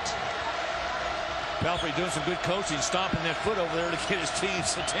night. Pelfrey doing some good coaching, stomping that foot over there to get his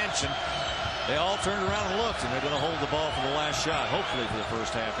team's attention. They all turned around and looked, and they're going to hold the ball for the last shot, hopefully for the first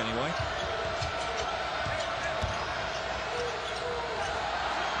half anyway.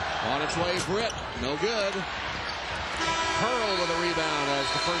 On its way, Britt. No good. Pearl with a rebound as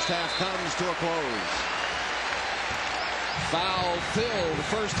the first half comes to a close. Foul-filled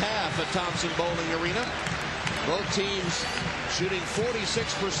first half at Thompson-Boling Arena. Both teams shooting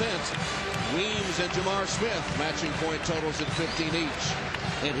 46%. Weems and Jamar Smith matching point totals at 15 each.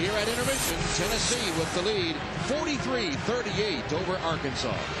 And here at intermission, Tennessee with the lead, 43-38 over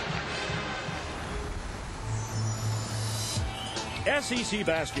Arkansas. SEC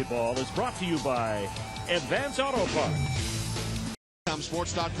basketball is brought to you by Advance Auto Parts.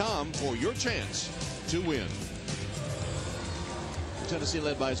 Sports.com for your chance to win. Tennessee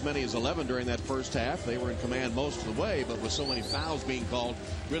led by as many as 11 during that first half. They were in command most of the way, but with so many fouls being called,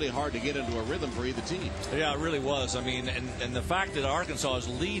 really hard to get into a rhythm for either team. Yeah, it really was. I mean, and the fact that Arkansas is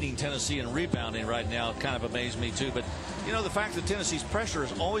leading Tennessee in rebounding right now kind of amazed me too. But, you know, the fact that Tennessee's pressure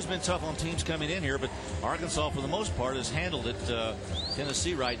has always been tough on teams coming in here, but Arkansas, for the most part, has handled it.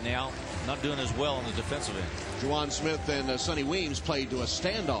 Tennessee right now not doing as well on the defensive end. Juwan Smith and Sonny Weems played to a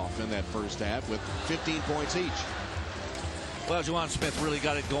standoff in that first half with 15 points each. Well, Juwan Smith really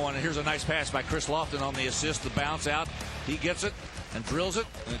got it going. And here's a nice pass by Chris Lofton on the assist. The bounce out. He gets it and drills it.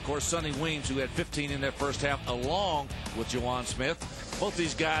 And, of course, Sonny Weems, who had 15 in that first half, along with Juwan Smith. Both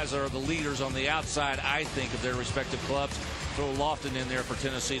these guys are the leaders on the outside, I think, of their respective clubs. Throw Lofton in there for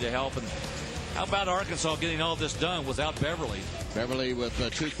Tennessee to help. And how about Arkansas getting all this done without Beverly? Beverly with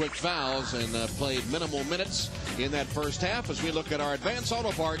 2 quick fouls and played minimal minutes in that first half. As we look at our Advance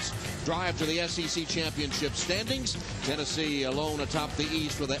Auto Parts drive to the SEC Championship standings, Tennessee alone atop the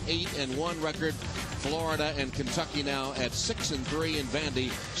East with an 8-1 record. Florida and Kentucky now at 6-3, and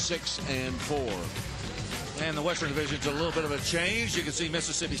Vandy 6-4. And the Western Division's a little bit of a change. You can see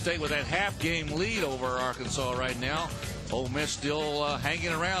Mississippi State with that half-game lead over Arkansas right now. Ole Miss still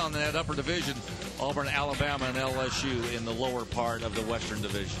hanging around in that upper division. Auburn, Alabama, and LSU in the lower part of the Western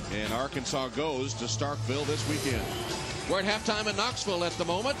Division. And Arkansas goes to Starkville this weekend. We're at halftime in Knoxville at the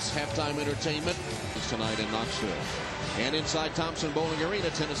moment. Halftime entertainment is tonight in Knoxville. And inside Thompson-Boling Arena,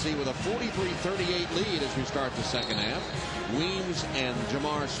 Tennessee with a 43-38 lead as we start the second half. Weems and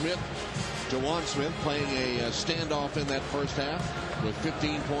Jamar Smith, Juwan Smith playing a standoff in that first half with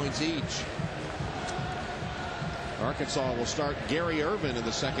 15 points each. Arkansas will start Gary Irvin in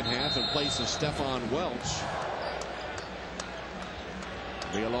the second half in place of Stephon Welch.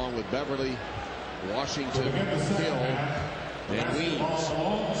 Be along with Beverly, Washington, Hill, and Weems.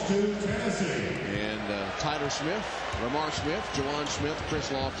 And Tyler Smith, Ramar Smith, Juwan Smith, Chris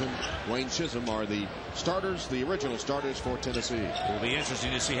Lofton, Wayne Chisholm are the starters, the original starters for Tennessee. It will be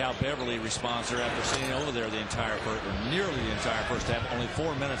interesting to see how Beverly responds there after sitting over there the entire first, or nearly the entire first half. Only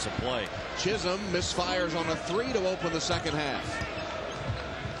 4 minutes of play. Chisholm misfires on a 3 to open the second half.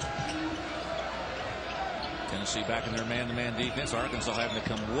 Tennessee back in their man-to-man defense. Arkansas having to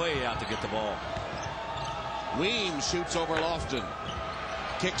come way out to get the ball. Weems shoots over Lofton.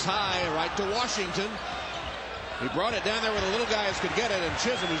 Kicks high right to Washington. He brought it down there where the little guys could get it, and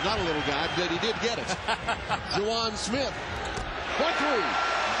Chisholm, who's not a little guy, but he did get it. Juwan Smith for 3.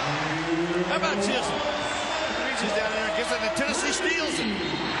 How about Chisholm? He reaches down there and gets it, and Tennessee steals it.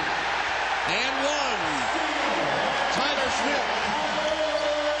 And 1. Tyler Smith.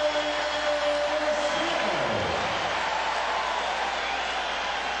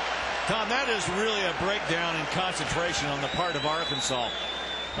 Tom, that is really a breakdown in concentration on the part of Arkansas.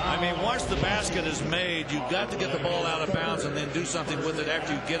 I mean, once the basket is made, you've got to get the ball out of bounds and then do something with it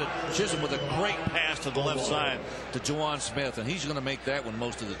after you get it. Chisholm with a great pass to the left side to Juwan Smith, and he's going to make that one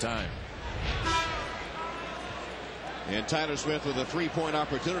most of the time. And Tyler Smith with a 3-point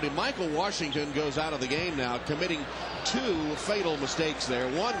opportunity. Michael Washington goes out of the game now, committing 2 fatal mistakes there.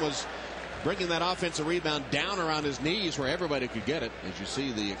 One was bringing that offensive rebound down around his knees where everybody could get it, as you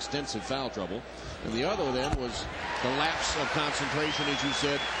see the extensive foul trouble. And the other then was the lapse of concentration, as you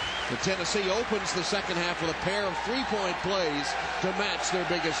said. The Tennessee opens the second half with a pair of 3-point plays to match their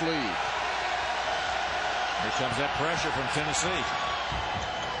biggest lead. Here comes that pressure from Tennessee.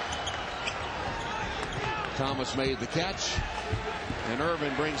 Thomas made the catch, and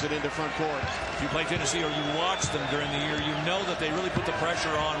Irvin brings it into front court. If you play Tennessee or you watch them during the year, you know that they really put the pressure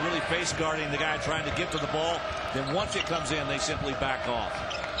on, really face guarding the guy trying to get to the ball. Then once it comes in, they simply back off.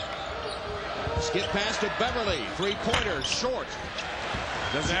 Skip pass to Beverly. 3-pointer short.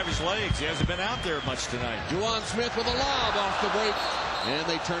 Doesn't have his legs. He hasn't been out there much tonight. Juwan Smith with a lob off the break, and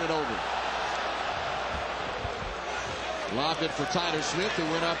they turn it over. Lobbed it for Tyler Smith, who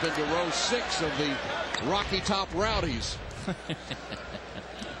went up into row 6 of the Rocky Top Rowdies.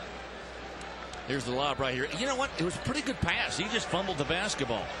 Here's the lob right here. You know what? It was a pretty good pass. He just fumbled the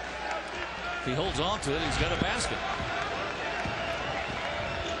basketball. If he holds on to it, he's got a basket.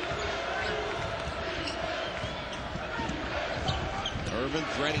 Irvin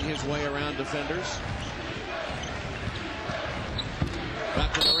threading his way around defenders.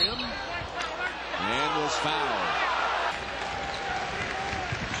 Back to the rim. And was fouled.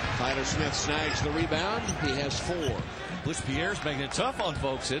 Tyler Smith snags the rebound. He has 4. Butch Pierre's making it tough on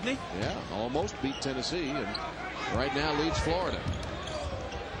folks, isn't he? Yeah, almost beat Tennessee, and right now leads Florida.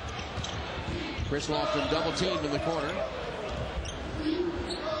 Chris Lofton double teamed in the corner.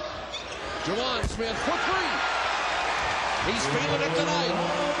 Juwan Smith for 3. He's feeling it tonight.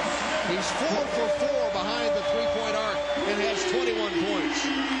 He's 4 for 4 behind the 3-point arc and has 21 points.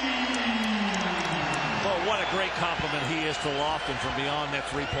 Well, what a great compliment he is to Lofton from beyond that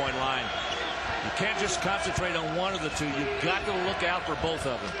 3-point line. You can't just concentrate on one of the two. You've got to look out for both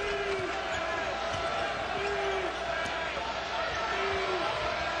of them.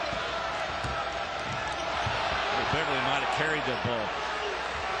 Well, Beverly might have carried that ball.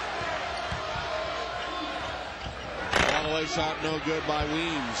 All the way shot no good by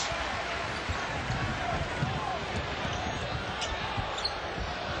Weems.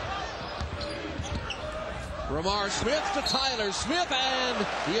 Ramar Smith to Tyler Smith, and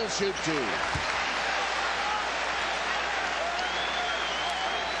he'll shoot 2.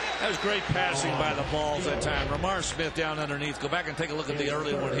 That was great passing by the Vols that time. Ramar Smith down underneath. Go back and take a look at the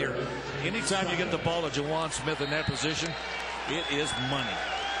early one here. Anytime you get the ball to Juwan Smith in that position, it is money.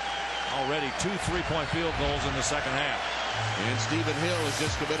 Already 2 3-point field goals in the second half. And Stephen Hill has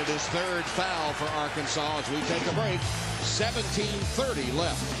just committed his 3rd foul for Arkansas as we take a break. 17:30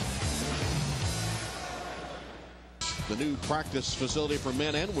 left. The new practice facility for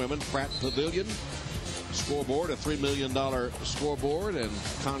men and women, Pratt Pavilion. Scoreboard, a $3 million scoreboard, and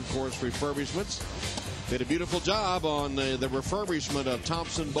concourse refurbishments. Did a beautiful job on the refurbishment of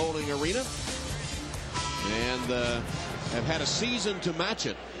Thompson Bowling Arena. And have had a season to match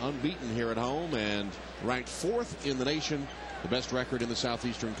it. Unbeaten here at home and ranked 4th in the nation. The best record in the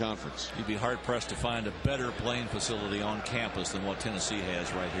Southeastern Conference. You'd be hard-pressed to find a better playing facility on campus than what Tennessee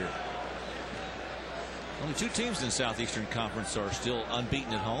has right here. Only 2 teams in the Southeastern Conference are still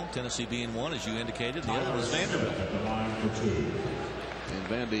unbeaten at home. Tennessee being one, as you indicated. The other was Vanderbilt. And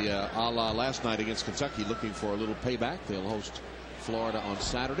Vandy, a la last night against Kentucky, looking for a little payback. They'll host Florida on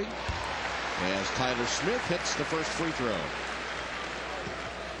Saturday as Tyler Smith hits the first free throw.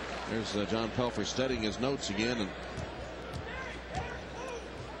 There's John Pelfrey studying his notes again and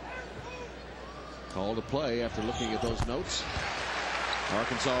called to play after looking at those notes.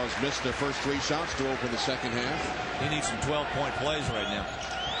 Arkansas has missed their first 3 shots to open the second half. He needs some 12-point plays right now.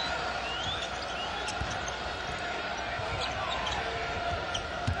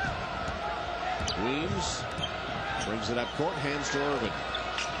 Weems brings it up court, hands to Irvin.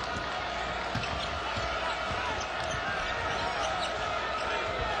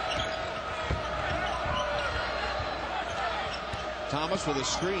 Thomas with a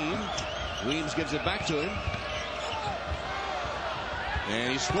screen. Weems gives it back to him.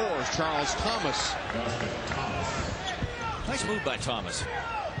 And he scores. Charles Thomas. Nice move by Thomas.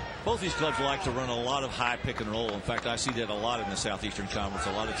 Both these clubs like to run a lot of high pick and roll. In fact, I see that a lot in the Southeastern Conference.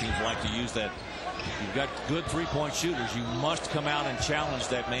 A lot of teams like to use that. You've got good 3-point shooters. You must come out and challenge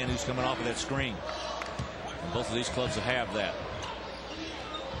that man who's coming off of that screen. And both of these clubs have that.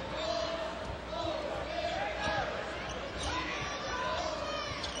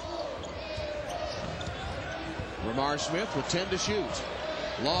 Ramar Smith with 10 to shoot.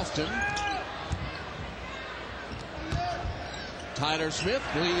 Lofton. Tyler Smith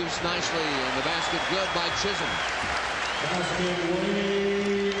leaves nicely, and the basket good by Chisholm.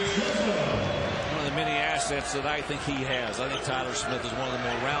 One of the many assets that I think he has. I think Tyler Smith is one of the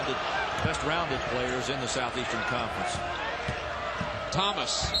more best rounded players in the Southeastern Conference.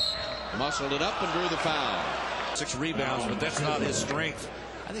 Thomas muscled it up and drew the foul. 6 rebounds, but that's not his strength.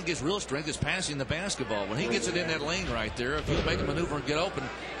 I think his real strength is passing the basketball. When he gets it in that lane right there, if he'll make a maneuver and get open,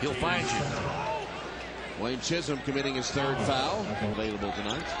 he'll find you. Wayne Chisholm committing his 3rd foul available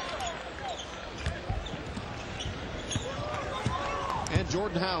tonight. And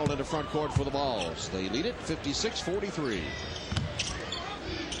Jordan Howell in the front court for the Vols. They lead it 56-43.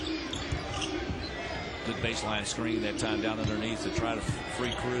 Good baseline screen that time down underneath to try to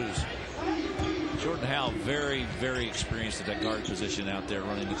free Cruz. Jordan Howell very, very experienced at that guard position out there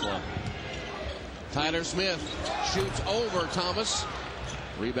running the club. Tyler Smith shoots over Thomas.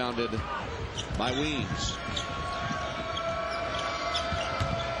 Rebounded by Weems.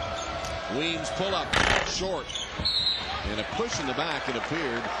 Weems pull up short. And a push in the back, it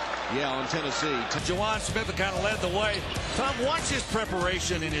appeared. Yeah, on Tennessee. Juwan Smith kind of led the way. Tom, watch his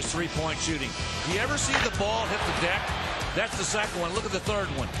preparation in his 3-point shooting. Do you ever see the ball hit the deck? That's the second one. Look at the third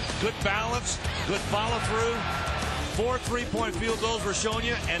one. Good balance, good follow through. 4 3-point field goals were showing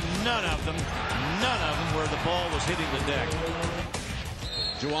you, and none of them where the ball was hitting the deck.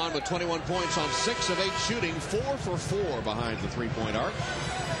 Juwan with 21 points on 6 of 8 shooting, 4 for 4 behind the 3-point arc.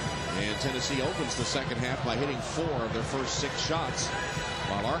 And Tennessee opens the second half by hitting 4 of their first 6 shots,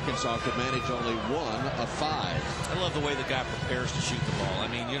 while Arkansas could manage only 1 of 5. I love the way the guy prepares to shoot the ball. I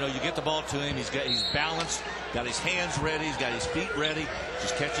mean, you know, you get the ball to him, he's balanced, got his hands ready, he's got his feet ready,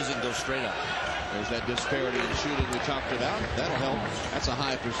 just catches it and goes straight up. There's that disparity in shooting we talked about. That'll help. That's a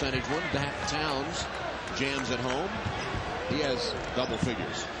high percentage one. Towns jams at home. He has double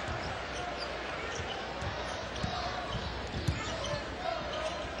figures.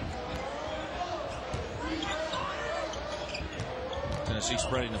 Tennessee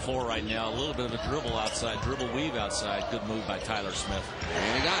spreading the floor right now. A little bit of a dribble outside, dribble weave outside. Good move by Tyler Smith.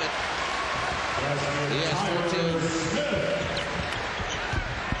 And he got it. He has 14.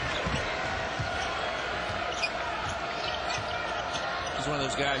 He's one of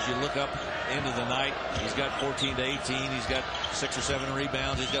those guys you look up into the night. He's got 14 to 18. He's got 6 or 7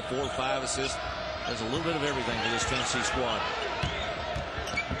 rebounds. He's got 4 or 5 assists. There's a little bit of everything for this Tennessee squad.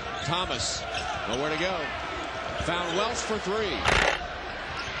 Thomas, nowhere to go. Found Welch for 3.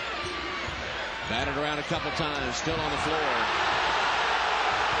 Batted around a couple times, still on the floor.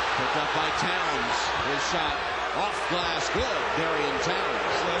 Picked up by Towns. His shot off glass, good. Darian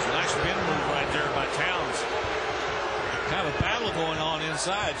Towns. That's a nice spin move right there by Towns. Kind of a battle going on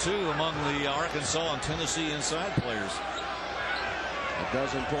inside, too, among the Arkansas and Tennessee inside players. A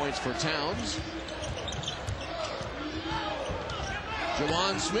dozen points for Towns.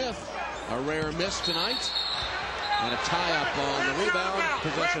 Juwan Smith, a rare miss tonight. And a tie-up on the rebound.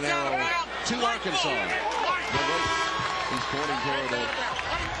 Possession arrow to Arkansas. He's pointing toward it.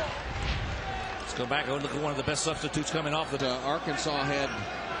 Let's go back and look at one of the best substitutes coming off the... Arkansas had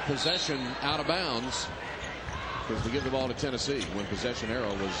possession out of bounds because to give the ball to Tennessee when possession arrow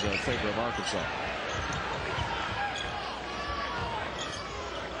was in favor of Arkansas.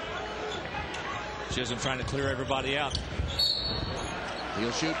 Chisholm trying to clear everybody out.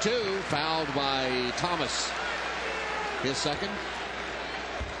 He'll shoot 2. Fouled by Thomas. His second.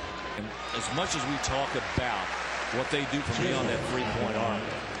 as much as we talk about what they do from beyond that three-point arc,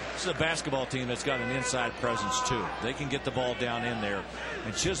 this is a basketball team that's got an inside presence too. They can get the ball down in there,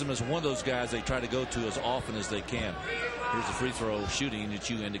 and Chisholm is one of those guys they try to go to as often as they can. Here's the free throw shooting that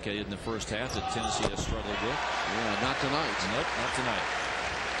you indicated in the first half that Tennessee has struggled with. Yeah, not tonight. Nope, not tonight.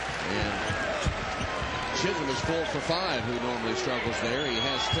 And Chisholm is 4 for 5, who normally struggles there. He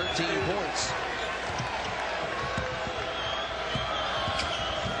has 13 points.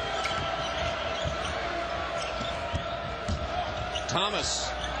 Thomas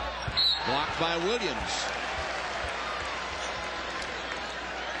blocked by Williams.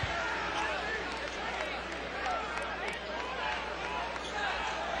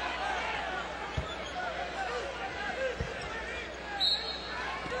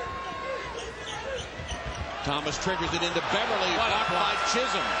 Thomas triggers it into Beverly. Blocked by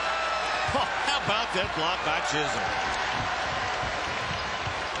Chisholm. Oh, how about that block by Chisholm?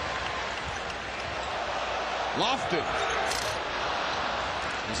 Lofton.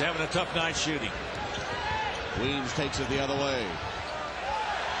 He's having a tough night shooting. Weems takes it the other way.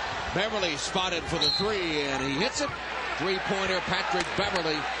 Beverly spotted for the three, and he hits it. Three-pointer, Patrick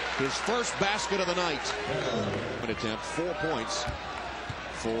Beverly, his first basket of the night. An attempt, 4 points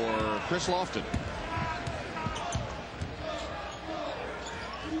for Chris Lofton.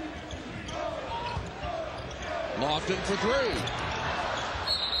 Lofton for three.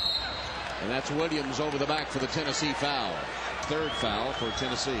 And that's Williams over the back for the Tennessee foul. Third foul for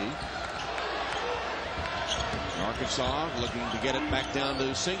Tennessee. Arkansas looking to get it back down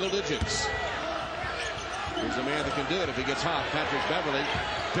to single digits. Here's a man that can do it if he gets hot. Patrick Beverly.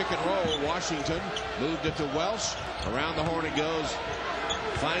 Pick and roll. Washington moved it to Welsh. Around the horn it goes.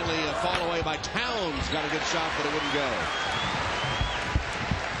 Finally a fall away by Towns. Got a good shot, but it wouldn't go.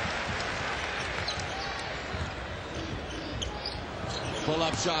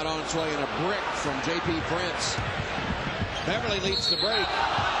 Pull-up shot on its way and a brick from J.P. Prince. Beverly leads the break.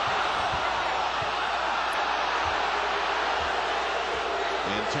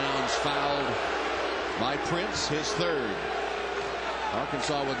 And Towns fouled by Prince, his third.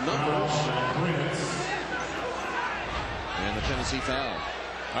 Arkansas with numbers. And the Tennessee foul.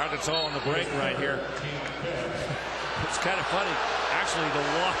 Arkansas on the break right here. It's kind of funny, actually, to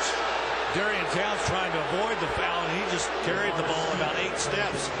watch Darian Towns trying to avoid the foul, and he just carried the ball about 8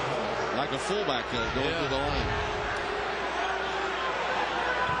 steps. Like a fullback going through the line.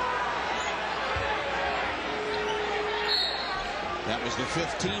 That was the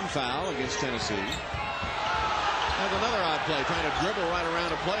 15th foul against Tennessee. And another odd play, trying to dribble right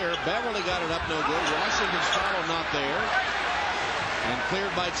around a player. Beverly got it up, no good. Washington's foul not there. And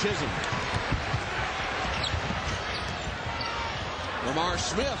cleared by Chisholm. Lamar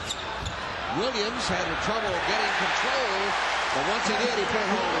Smith. Williams had trouble getting control, but once he did, he put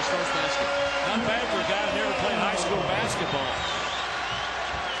home his first basket. Not bad for a guy who never played high school basketball.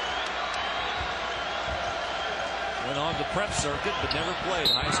 Went on the prep circuit, but never played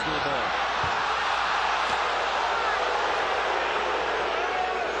high school ball.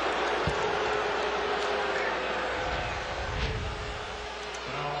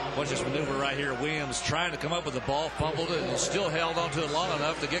 Watch this maneuver right here. Williams trying to come up with the ball, fumbled it, and still held onto it long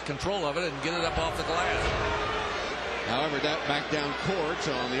enough to get control of it and get it up off the glass. However, that back down court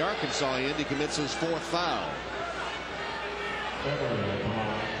on the Arkansas end, he commits his 4th foul.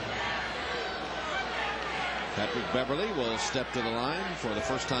 Patrick Beverly will step to the line for the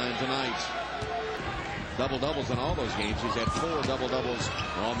first time tonight. Double-doubles in all those games. He's had 4 double-doubles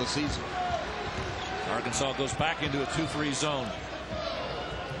on the season. Arkansas goes back into a 2-3 zone.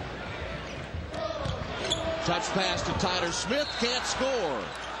 Touch pass to Tyler Smith, can't score.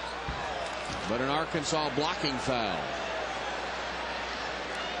 But an Arkansas blocking foul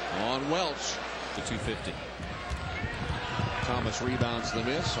on Welch. To 250. Thomas rebounds the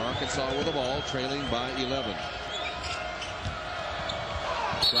miss. Arkansas with the ball, trailing by 11.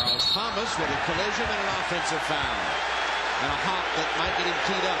 Charles Thomas with a collision and an offensive foul. And a hop that might get him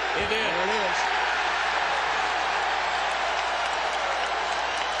teed up. It did. There it is.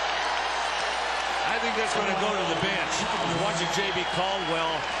 I think that's going to go to the bench. Watching J.B.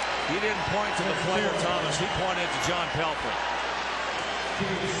 Caldwell, he didn't point to the player Thomas. He pointed to John Pelfrey.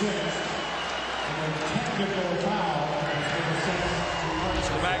 Let's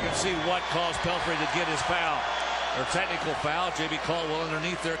go back and see what caused Pelfrey to get his foul. Or technical foul. J.B. Caldwell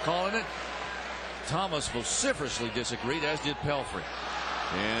underneath there calling it. Thomas vociferously disagreed, as did Pelfrey.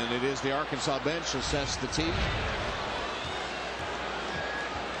 And it is the Arkansas bench assess the tee.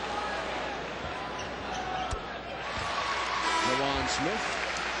 Lawan Smith.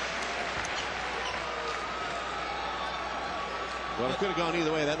 Well, it could have gone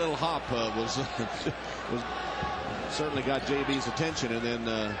either way. That little hop was certainly got JB's attention, and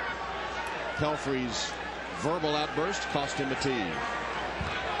then Pelfrey's verbal outburst cost him a tee.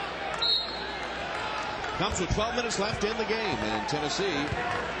 Comes with 12 minutes left in the game, and Tennessee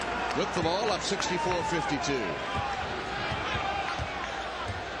with the ball up 64-52.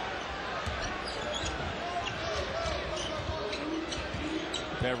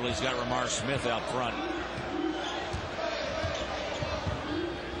 Beverly's got Ramar Smith out front.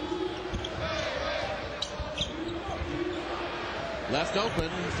 Left open,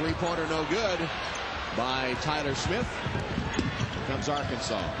 three-pointer no good by Tyler Smith. Here comes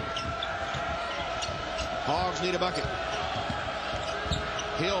Arkansas. Hogs need a bucket.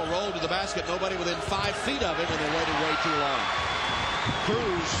 Hill rolled to the basket, nobody within 5 feet of it, and they waited way too long.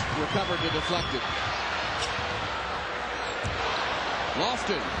 Cruz recovered to deflect it.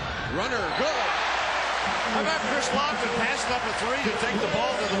 Lofton, runner, good. How about Chris Lofton passing up a three to take the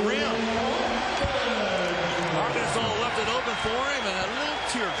ball to the rim? Arkansas left it open for him, and a little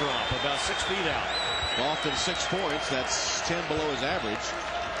teardrop about 6 feet out. Lofton 6 points. That's 10 below his average.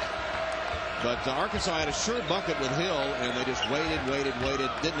 But Arkansas had a sure bucket with Hill, and they just waited,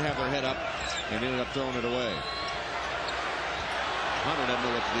 didn't have their head up, and ended up throwing it away. Hunter doesn't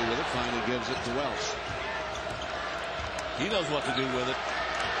know what to do with it. Finally gives it to Welsh. He knows what to do with it.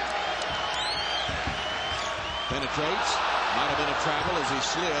 Penetrates. Might have been a travel as he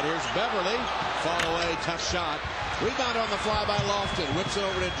slid. Here's Beverly. Fall away. Tough shot. Rebound on the fly by Lofton. Whips it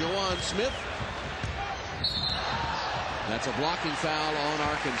over to Juwan Smith. That's a blocking foul on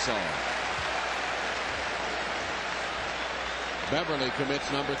Arkansas. Beverly commits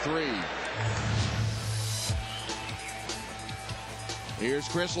number 3. Here's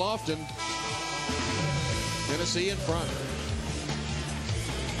Chris Lofton. Tennessee in front.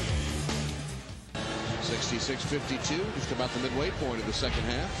 66-52, just about the midway point of the second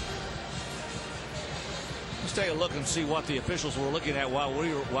half. Let's take a look and see what the officials were looking at while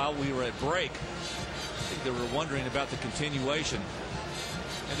we were at break. I think they were wondering about the continuation.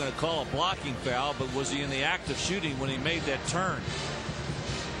 They're going to call a blocking foul, but was he in the act of shooting when he made that turn?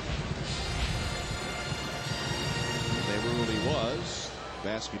 They ruled he was.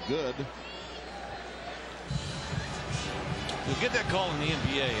 Basket good. You'll get that call in the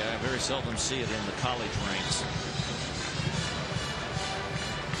NBA. I very seldom see it in the college ranks.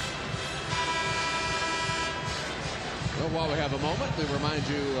 Well, while we have a moment, we remind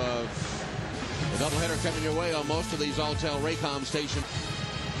you of the doubleheader coming your way on most of these Alltel Raycom stations.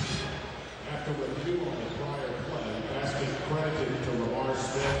 After review on the prior play, basket credited to Ramar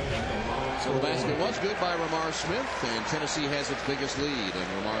Smith at the line. So the basket was good by Ramar Smith, and Tennessee has its biggest lead, and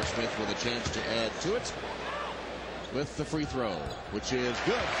Ramar Smith with a chance to add to it with the free throw, which is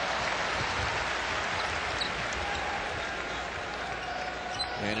good.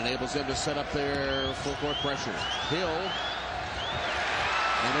 And enables them to set up their full court pressure. Hill.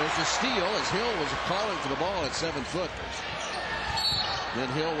 And there's the steal as Hill was calling for the ball at 7 foot. Then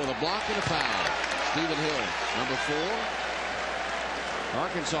Hill with a block and a foul. Stephen Hill, number 4.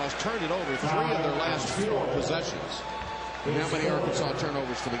 Arkansas has turned it over 3 of their last 4 possessions. And how many Arkansas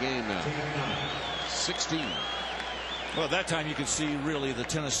turnovers for the game now? 16. Well, at that time you could see really the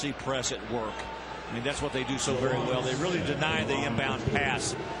Tennessee press at work. I mean, that's what they do so very well. They really deny the inbound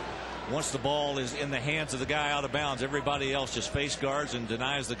pass. Once the ball is in the hands of the guy out of bounds, everybody else just face guards and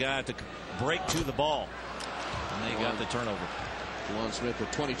denies the guy to break to the ball. And they got the turnover. Juwan Smith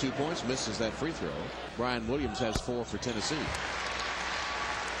with 22 points, misses that free throw. Brian Williams has 4 for Tennessee.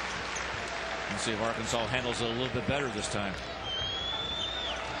 Let's see if Arkansas handles it a little bit better this time.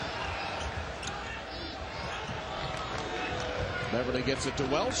 Beverly gets it to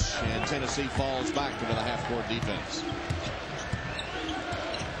Welsh, and Tennessee falls back into the half-court defense.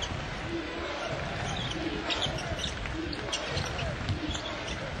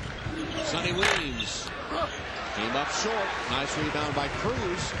 Sonny Weems came up short. Nice rebound by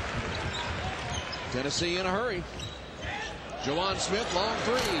Cruz. Tennessee in a hurry. Juwan Smith, long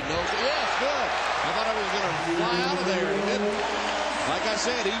 3. No, yes, good. I thought I was going to fly out of there. He didn't. Like I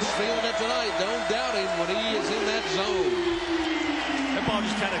said, he's feeling it tonight. Don't doubt him when he is in that zone. That ball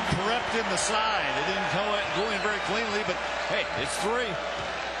just kind of crept in the side. It didn't go in very cleanly, but hey, it's 3.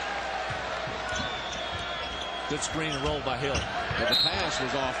 Good screen and roll by Hill. But the pass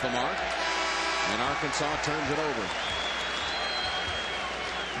was off the mark, and Arkansas turns it over.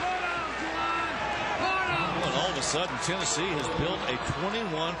 Well, and all of a sudden, Tennessee has built a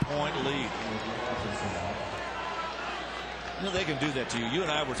 21-point lead. You know, they can do that to you. You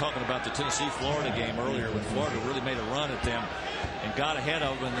and I were talking about the Tennessee-Florida game earlier when Florida really made a run at them and got ahead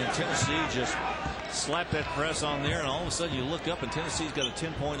of them, and then Tennessee just slap that press on there, and all of a sudden you look up and Tennessee's got a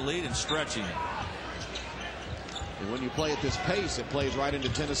 10-point lead and stretching. And when you play at this pace, it plays right into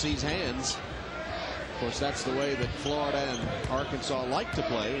Tennessee's hands. Of course, that's the way that Florida and Arkansas like to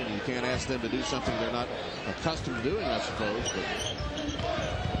play, and you can't ask them to do something they're not accustomed to doing, I suppose. But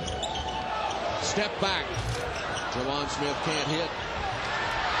step back. Juwan Smith can't hit.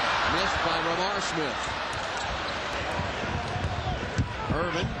 Missed by Ramar Smith.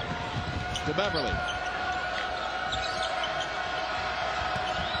 Irvin to Beverly.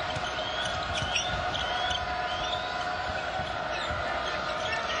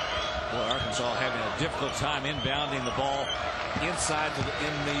 Boy, Arkansas having a difficult time inbounding the ball inside to the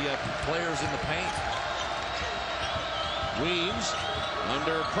players in the paint. Weems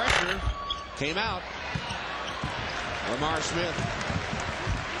under pressure came out. Ramar Smith.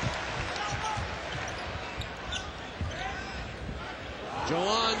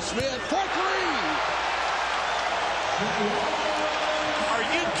 Juwan Smith for three. Are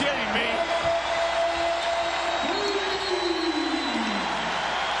you kidding me?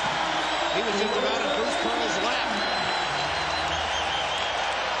 He was just about in Bruce Pearl's lap.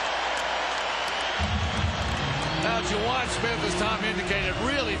 Now Juwan Smith, as Tom indicated,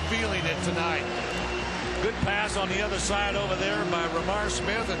 really feeling it tonight. Good pass on the other side over there by Ramar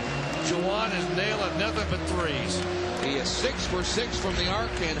Smith, and Juwan is nailing nothing but threes. He is 6 for 6 from the arc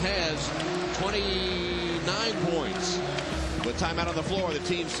and has 29 points. With time out on the floor, the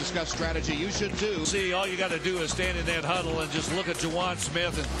teams discuss strategy. You should too. See, all you got to do is stand in that huddle and just look at Juwan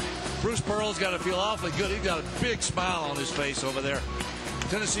Smith. And Bruce Pearl's got to feel awfully good. He's got a big smile on his face over there.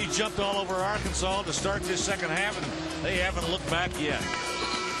 Tennessee jumped all over Arkansas to start this second half, and they haven't looked back yet.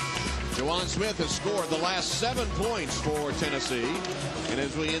 Juwan Smith has scored the last 7 points for Tennessee, and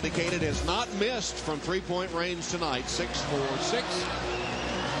as we indicated, has not missed from three-point range tonight. 6 for 6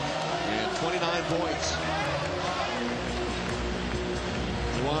 and 29 points.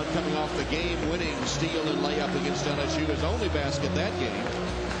 Juwan coming off the game-winning steal and layup against LSU, his only basket that game.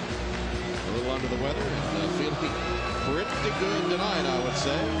 A little under the weather and feeling pretty good tonight, I would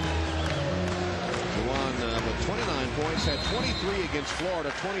say. Juwan with 29 points, had 23 against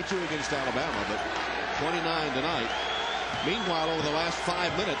Florida, 22 against Alabama, but 29 tonight. Meanwhile, over the last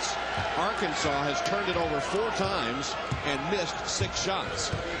 5 minutes, Arkansas has turned it over 4 times and missed 6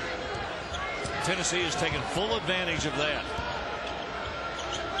 shots. Tennessee has taken full advantage of that.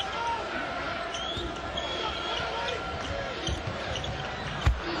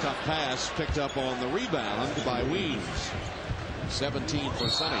 Tough pass picked up on the rebound by Weems. 17 for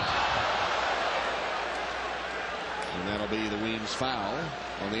Sonny. And that'll be the Weems foul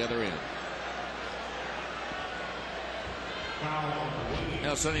on the other end.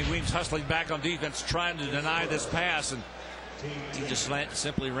 Now Sonny Weems hustling back on defense, trying to deny this pass, and he just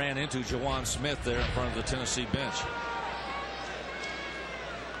simply ran into Juwan Smith there in front of the Tennessee bench.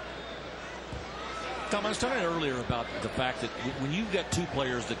 Tom, I was talking earlier about the fact that when you've got 2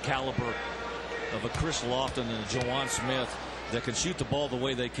 players the caliber of a Chris Lofton and a Juwan Smith that can shoot the ball the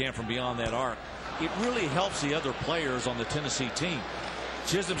way they can from beyond that arc, it really helps the other players on the Tennessee team.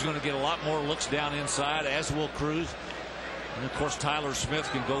 Chisholm's going to get a lot more looks down inside, as will Cruz. And of course, Tyler Smith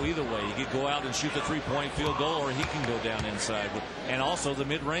can go either way. He could go out and shoot the 3-point field goal, or he can go down inside, and also the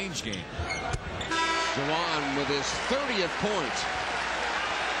mid-range game. Juwan with his 30th point.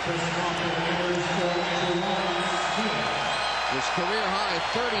 His career high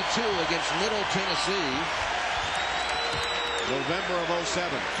 32 against Middle Tennessee. November of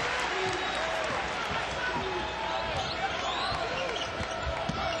 07.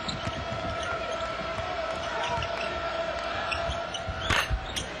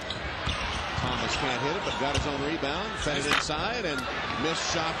 Thomas can't hit it, but got his own rebound, fed it inside, and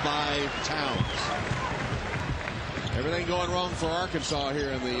missed shot by Towns. Everything going wrong for Arkansas here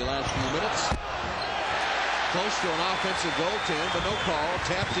in the last few minutes. Close to an offensive goaltend, but no call.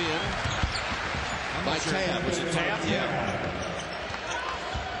 Tapped in by Tabb. Was it Tabb? Yeah.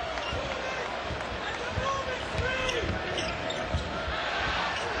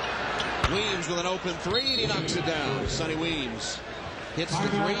 Weems with an open 3, and he knocks it down. Sonny Weems hits the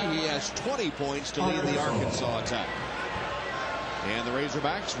 3. He has 20 points to lead the Arkansas attack. And the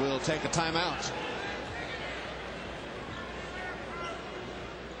Razorbacks will take a timeout.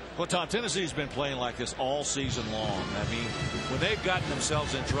 Well, Tom, Tennessee's been playing like this all season long. I mean, when they've gotten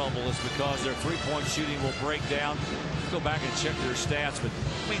themselves in trouble, it's because their 3-point shooting will break down. Go back and check their stats, but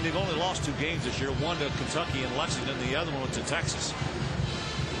I mean, they've only lost 2 games this year, one to Kentucky and Lexington, the other one to Texas.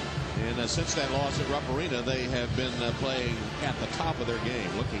 And since that loss at Rupp Arena, they have been playing at the top of their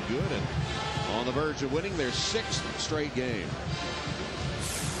game, looking good and on the verge of winning their 6th straight game.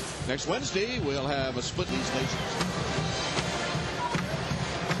 Next Wednesday, we'll have a split these nations.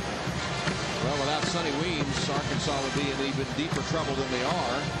 Well, without Sonny Weems, Arkansas would be in even deeper trouble than they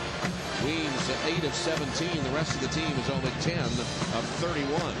are. Weems at 8 of 17. The rest of the team is only 10 of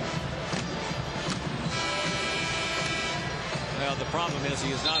 31. Well, the problem is he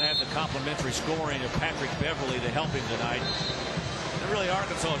has not had the complimentary scoring of Patrick Beverly to help him tonight. And really,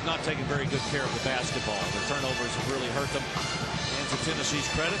 Arkansas has not taken very good care of the basketball. The turnovers have really hurt them. And to Tennessee's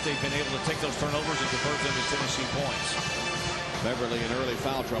credit, they've been able to take those turnovers and convert them to Tennessee points. Beverly in early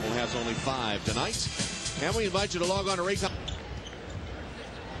foul trouble, has only 5 tonight. And we invite you to log on to Raycom.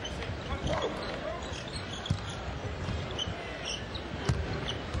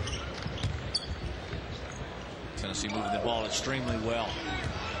 Tennessee moving the ball extremely well.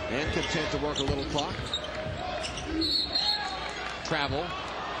 And content to work a little clock. Travel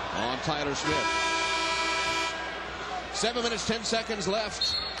on Tyler Smith. 7 minutes, 10 seconds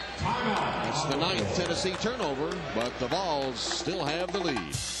left. It's the 9th Tennessee turnover, but the Vols still have the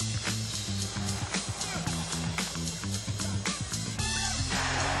lead.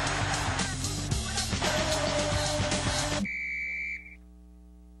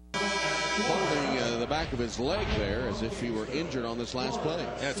 The back of his leg there as if he were injured on this last play.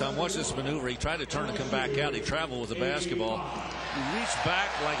 Yeah, Tom, watch this maneuver. He tried to turn and come back out. He traveled with the basketball. He reached back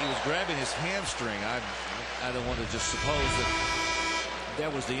like he was grabbing his hamstring. I don't want to just suppose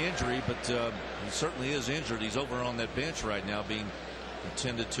that was the injury, but he certainly is injured. He's over on that bench right now being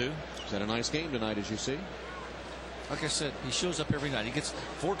attended to. He's had a nice game tonight, as you see. Like I said, he shows up every night. He gets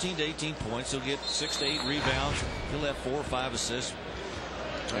 14 to 18 points. He'll get 6 to 8 rebounds. He'll have 4 or 5 assists.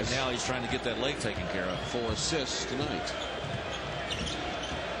 Right now he's trying to get that leg taken care of. 4 assists tonight.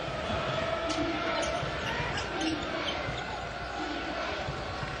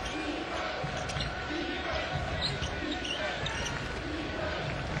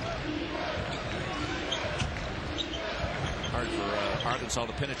 Hard for Arkansas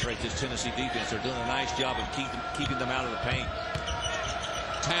to penetrate this Tennessee defense. They're doing a nice job of keeping them out of the paint.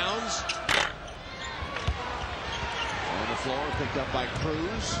 Towns on the floor, picked up by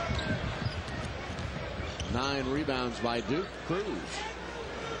Cruz. 9 rebounds by Duke. Cruz.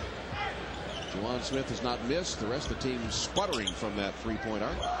 Juwan Smith has not missed. The rest of the team sputtering from that three-point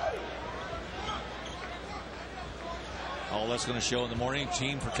arc. All that's going to show in the morning.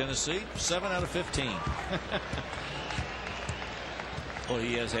 Team for Tennessee, 7 out of 15. Well,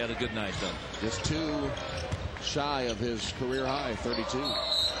 he has had a good night, though. Just 2 shy of his career high, 32.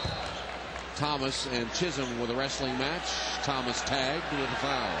 Thomas and Chisholm with a wrestling match. Thomas tagged with a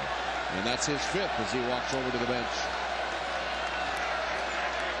foul. And that's his 5th as he walks over to the bench.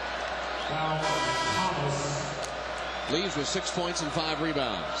 Foul Thomas. Leaves with 6 points and 5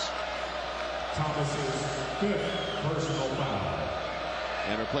 rebounds. Thomas's 5th personal foul.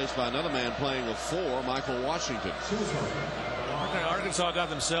 And replaced by another man playing with 4, Michael Washington. Arkansas got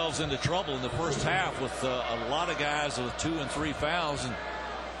themselves into trouble in the first half with a lot of guys with 2 and 3 fouls, and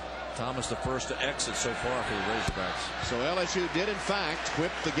Thomas the first to exit so far for the Razorbacks. So LSU did in fact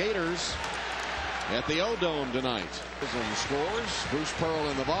whip the Gators at the O-Dome tonight. On the scores, Bruce Pearl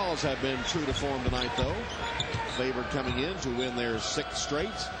and the Vols have been true to form tonight, though. Favored coming in to win their 6th straight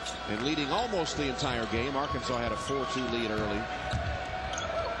and leading almost the entire game. Arkansas had a 4-2 lead early.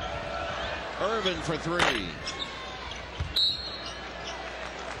 Irvin for 3.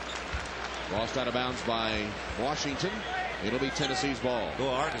 Lost out of bounds by Washington. It'll be Tennessee's ball.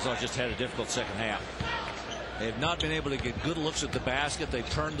 Well, Arkansas just had a difficult second half. They have not been able to get good looks at the basket. They've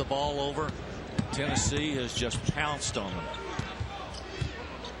turned the ball over. Tennessee has just pounced on them.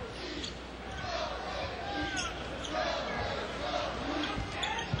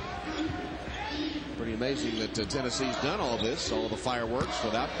 Pretty amazing that Tennessee's done all this, all the fireworks,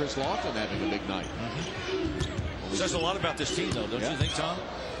 without Chris Lofton having a big night. Says a lot about this team, though, don't you think, Tom?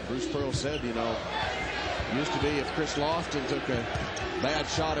 Bruce Pearl said, you know, used to be if Chris Lofton took a bad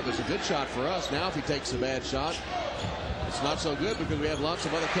shot, it was a good shot for us. Now if he takes a bad shot, it's not so good because we have lots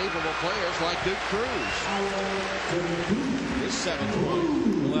of other capable players like Duke Cruz. His 7th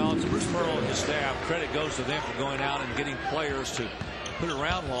point. Well, to Bruce Pearl and his staff, credit goes to them for going out and getting players to put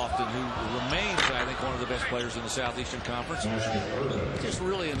around Lofton, who remains, I think, one of the best players in the Southeastern Conference. Just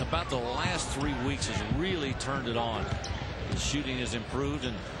really in about the last 3 weeks has really turned it on. His shooting has improved,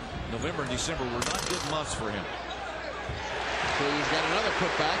 and November and December were not good months for him. Cruz got another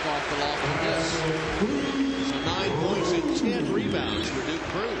putback off the Lofton miss. So 9 points and 10 rebounds for Duke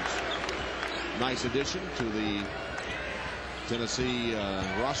Cruz. Nice addition to the Tennessee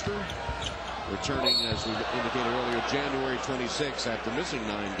roster. Returning, as we indicated earlier, January 26 after missing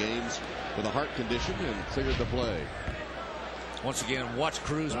 9 games with a heart condition and cleared the play. Once again, watch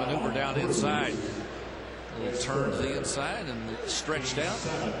Cruz maneuver down inside. A little turn to the inside and stretched out.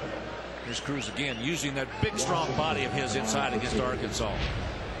 Here's Cruz again, using that big, strong body of his inside against Arkansas.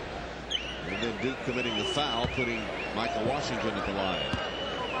 And then Duke committing the foul, putting Michael Washington at the line.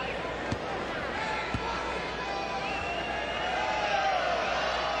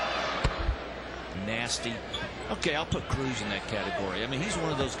 Nasty. Okay, I'll put Cruz in that category. I mean, he's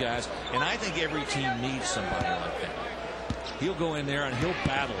one of those guys, and I think every team needs somebody like that. He'll go in there and he'll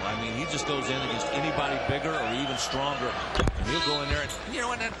battle. I mean, he just goes in against anybody bigger or even stronger, and he'll go in there and, you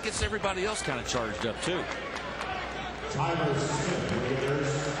know, and that gets everybody else kind of charged up too. Tyler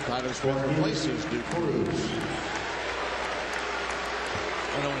Smith replaces Duke Cruz.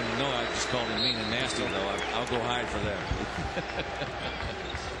 I don't even know. I just called him mean and nasty, though. I'll go hide for that.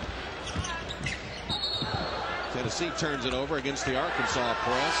 Tennessee turns it over against the Arkansas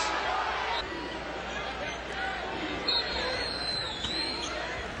press.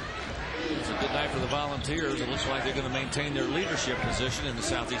 It's a good night for the Volunteers. It looks like they're going to maintain their leadership position in the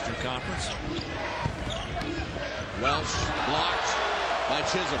Southeastern Conference. Welsh blocked by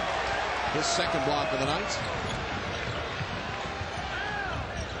Chisholm. His second block of the night.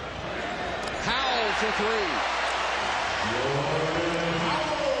 Howell for three.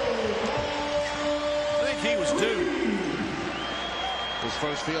 I think he was due. His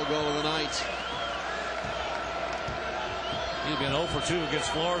first field goal of the night. He's been 0 for 2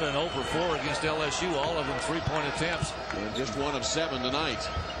 against Florida and 0 for 4 against LSU. All of them three-point attempts. And just 1 of 7 tonight.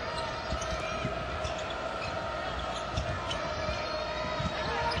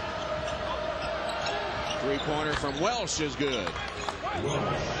 Three-pointer from Welsh is good.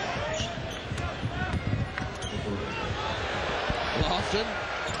 Lofton,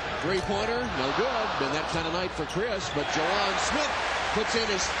 three-pointer, no good. Been that kind of night for Chris, but Jawan Smith puts in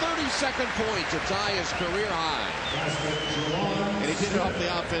his 32nd point to tie his career high. And he did it off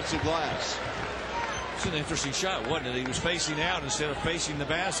the offensive glass. It's an interesting shot, wasn't it? He was facing out instead of facing the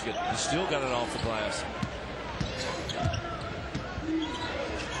basket. He still got it off the glass.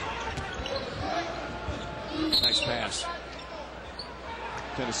 Nice pass.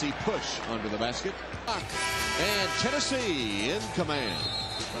 Tennessee push under the basket. And Tennessee in command.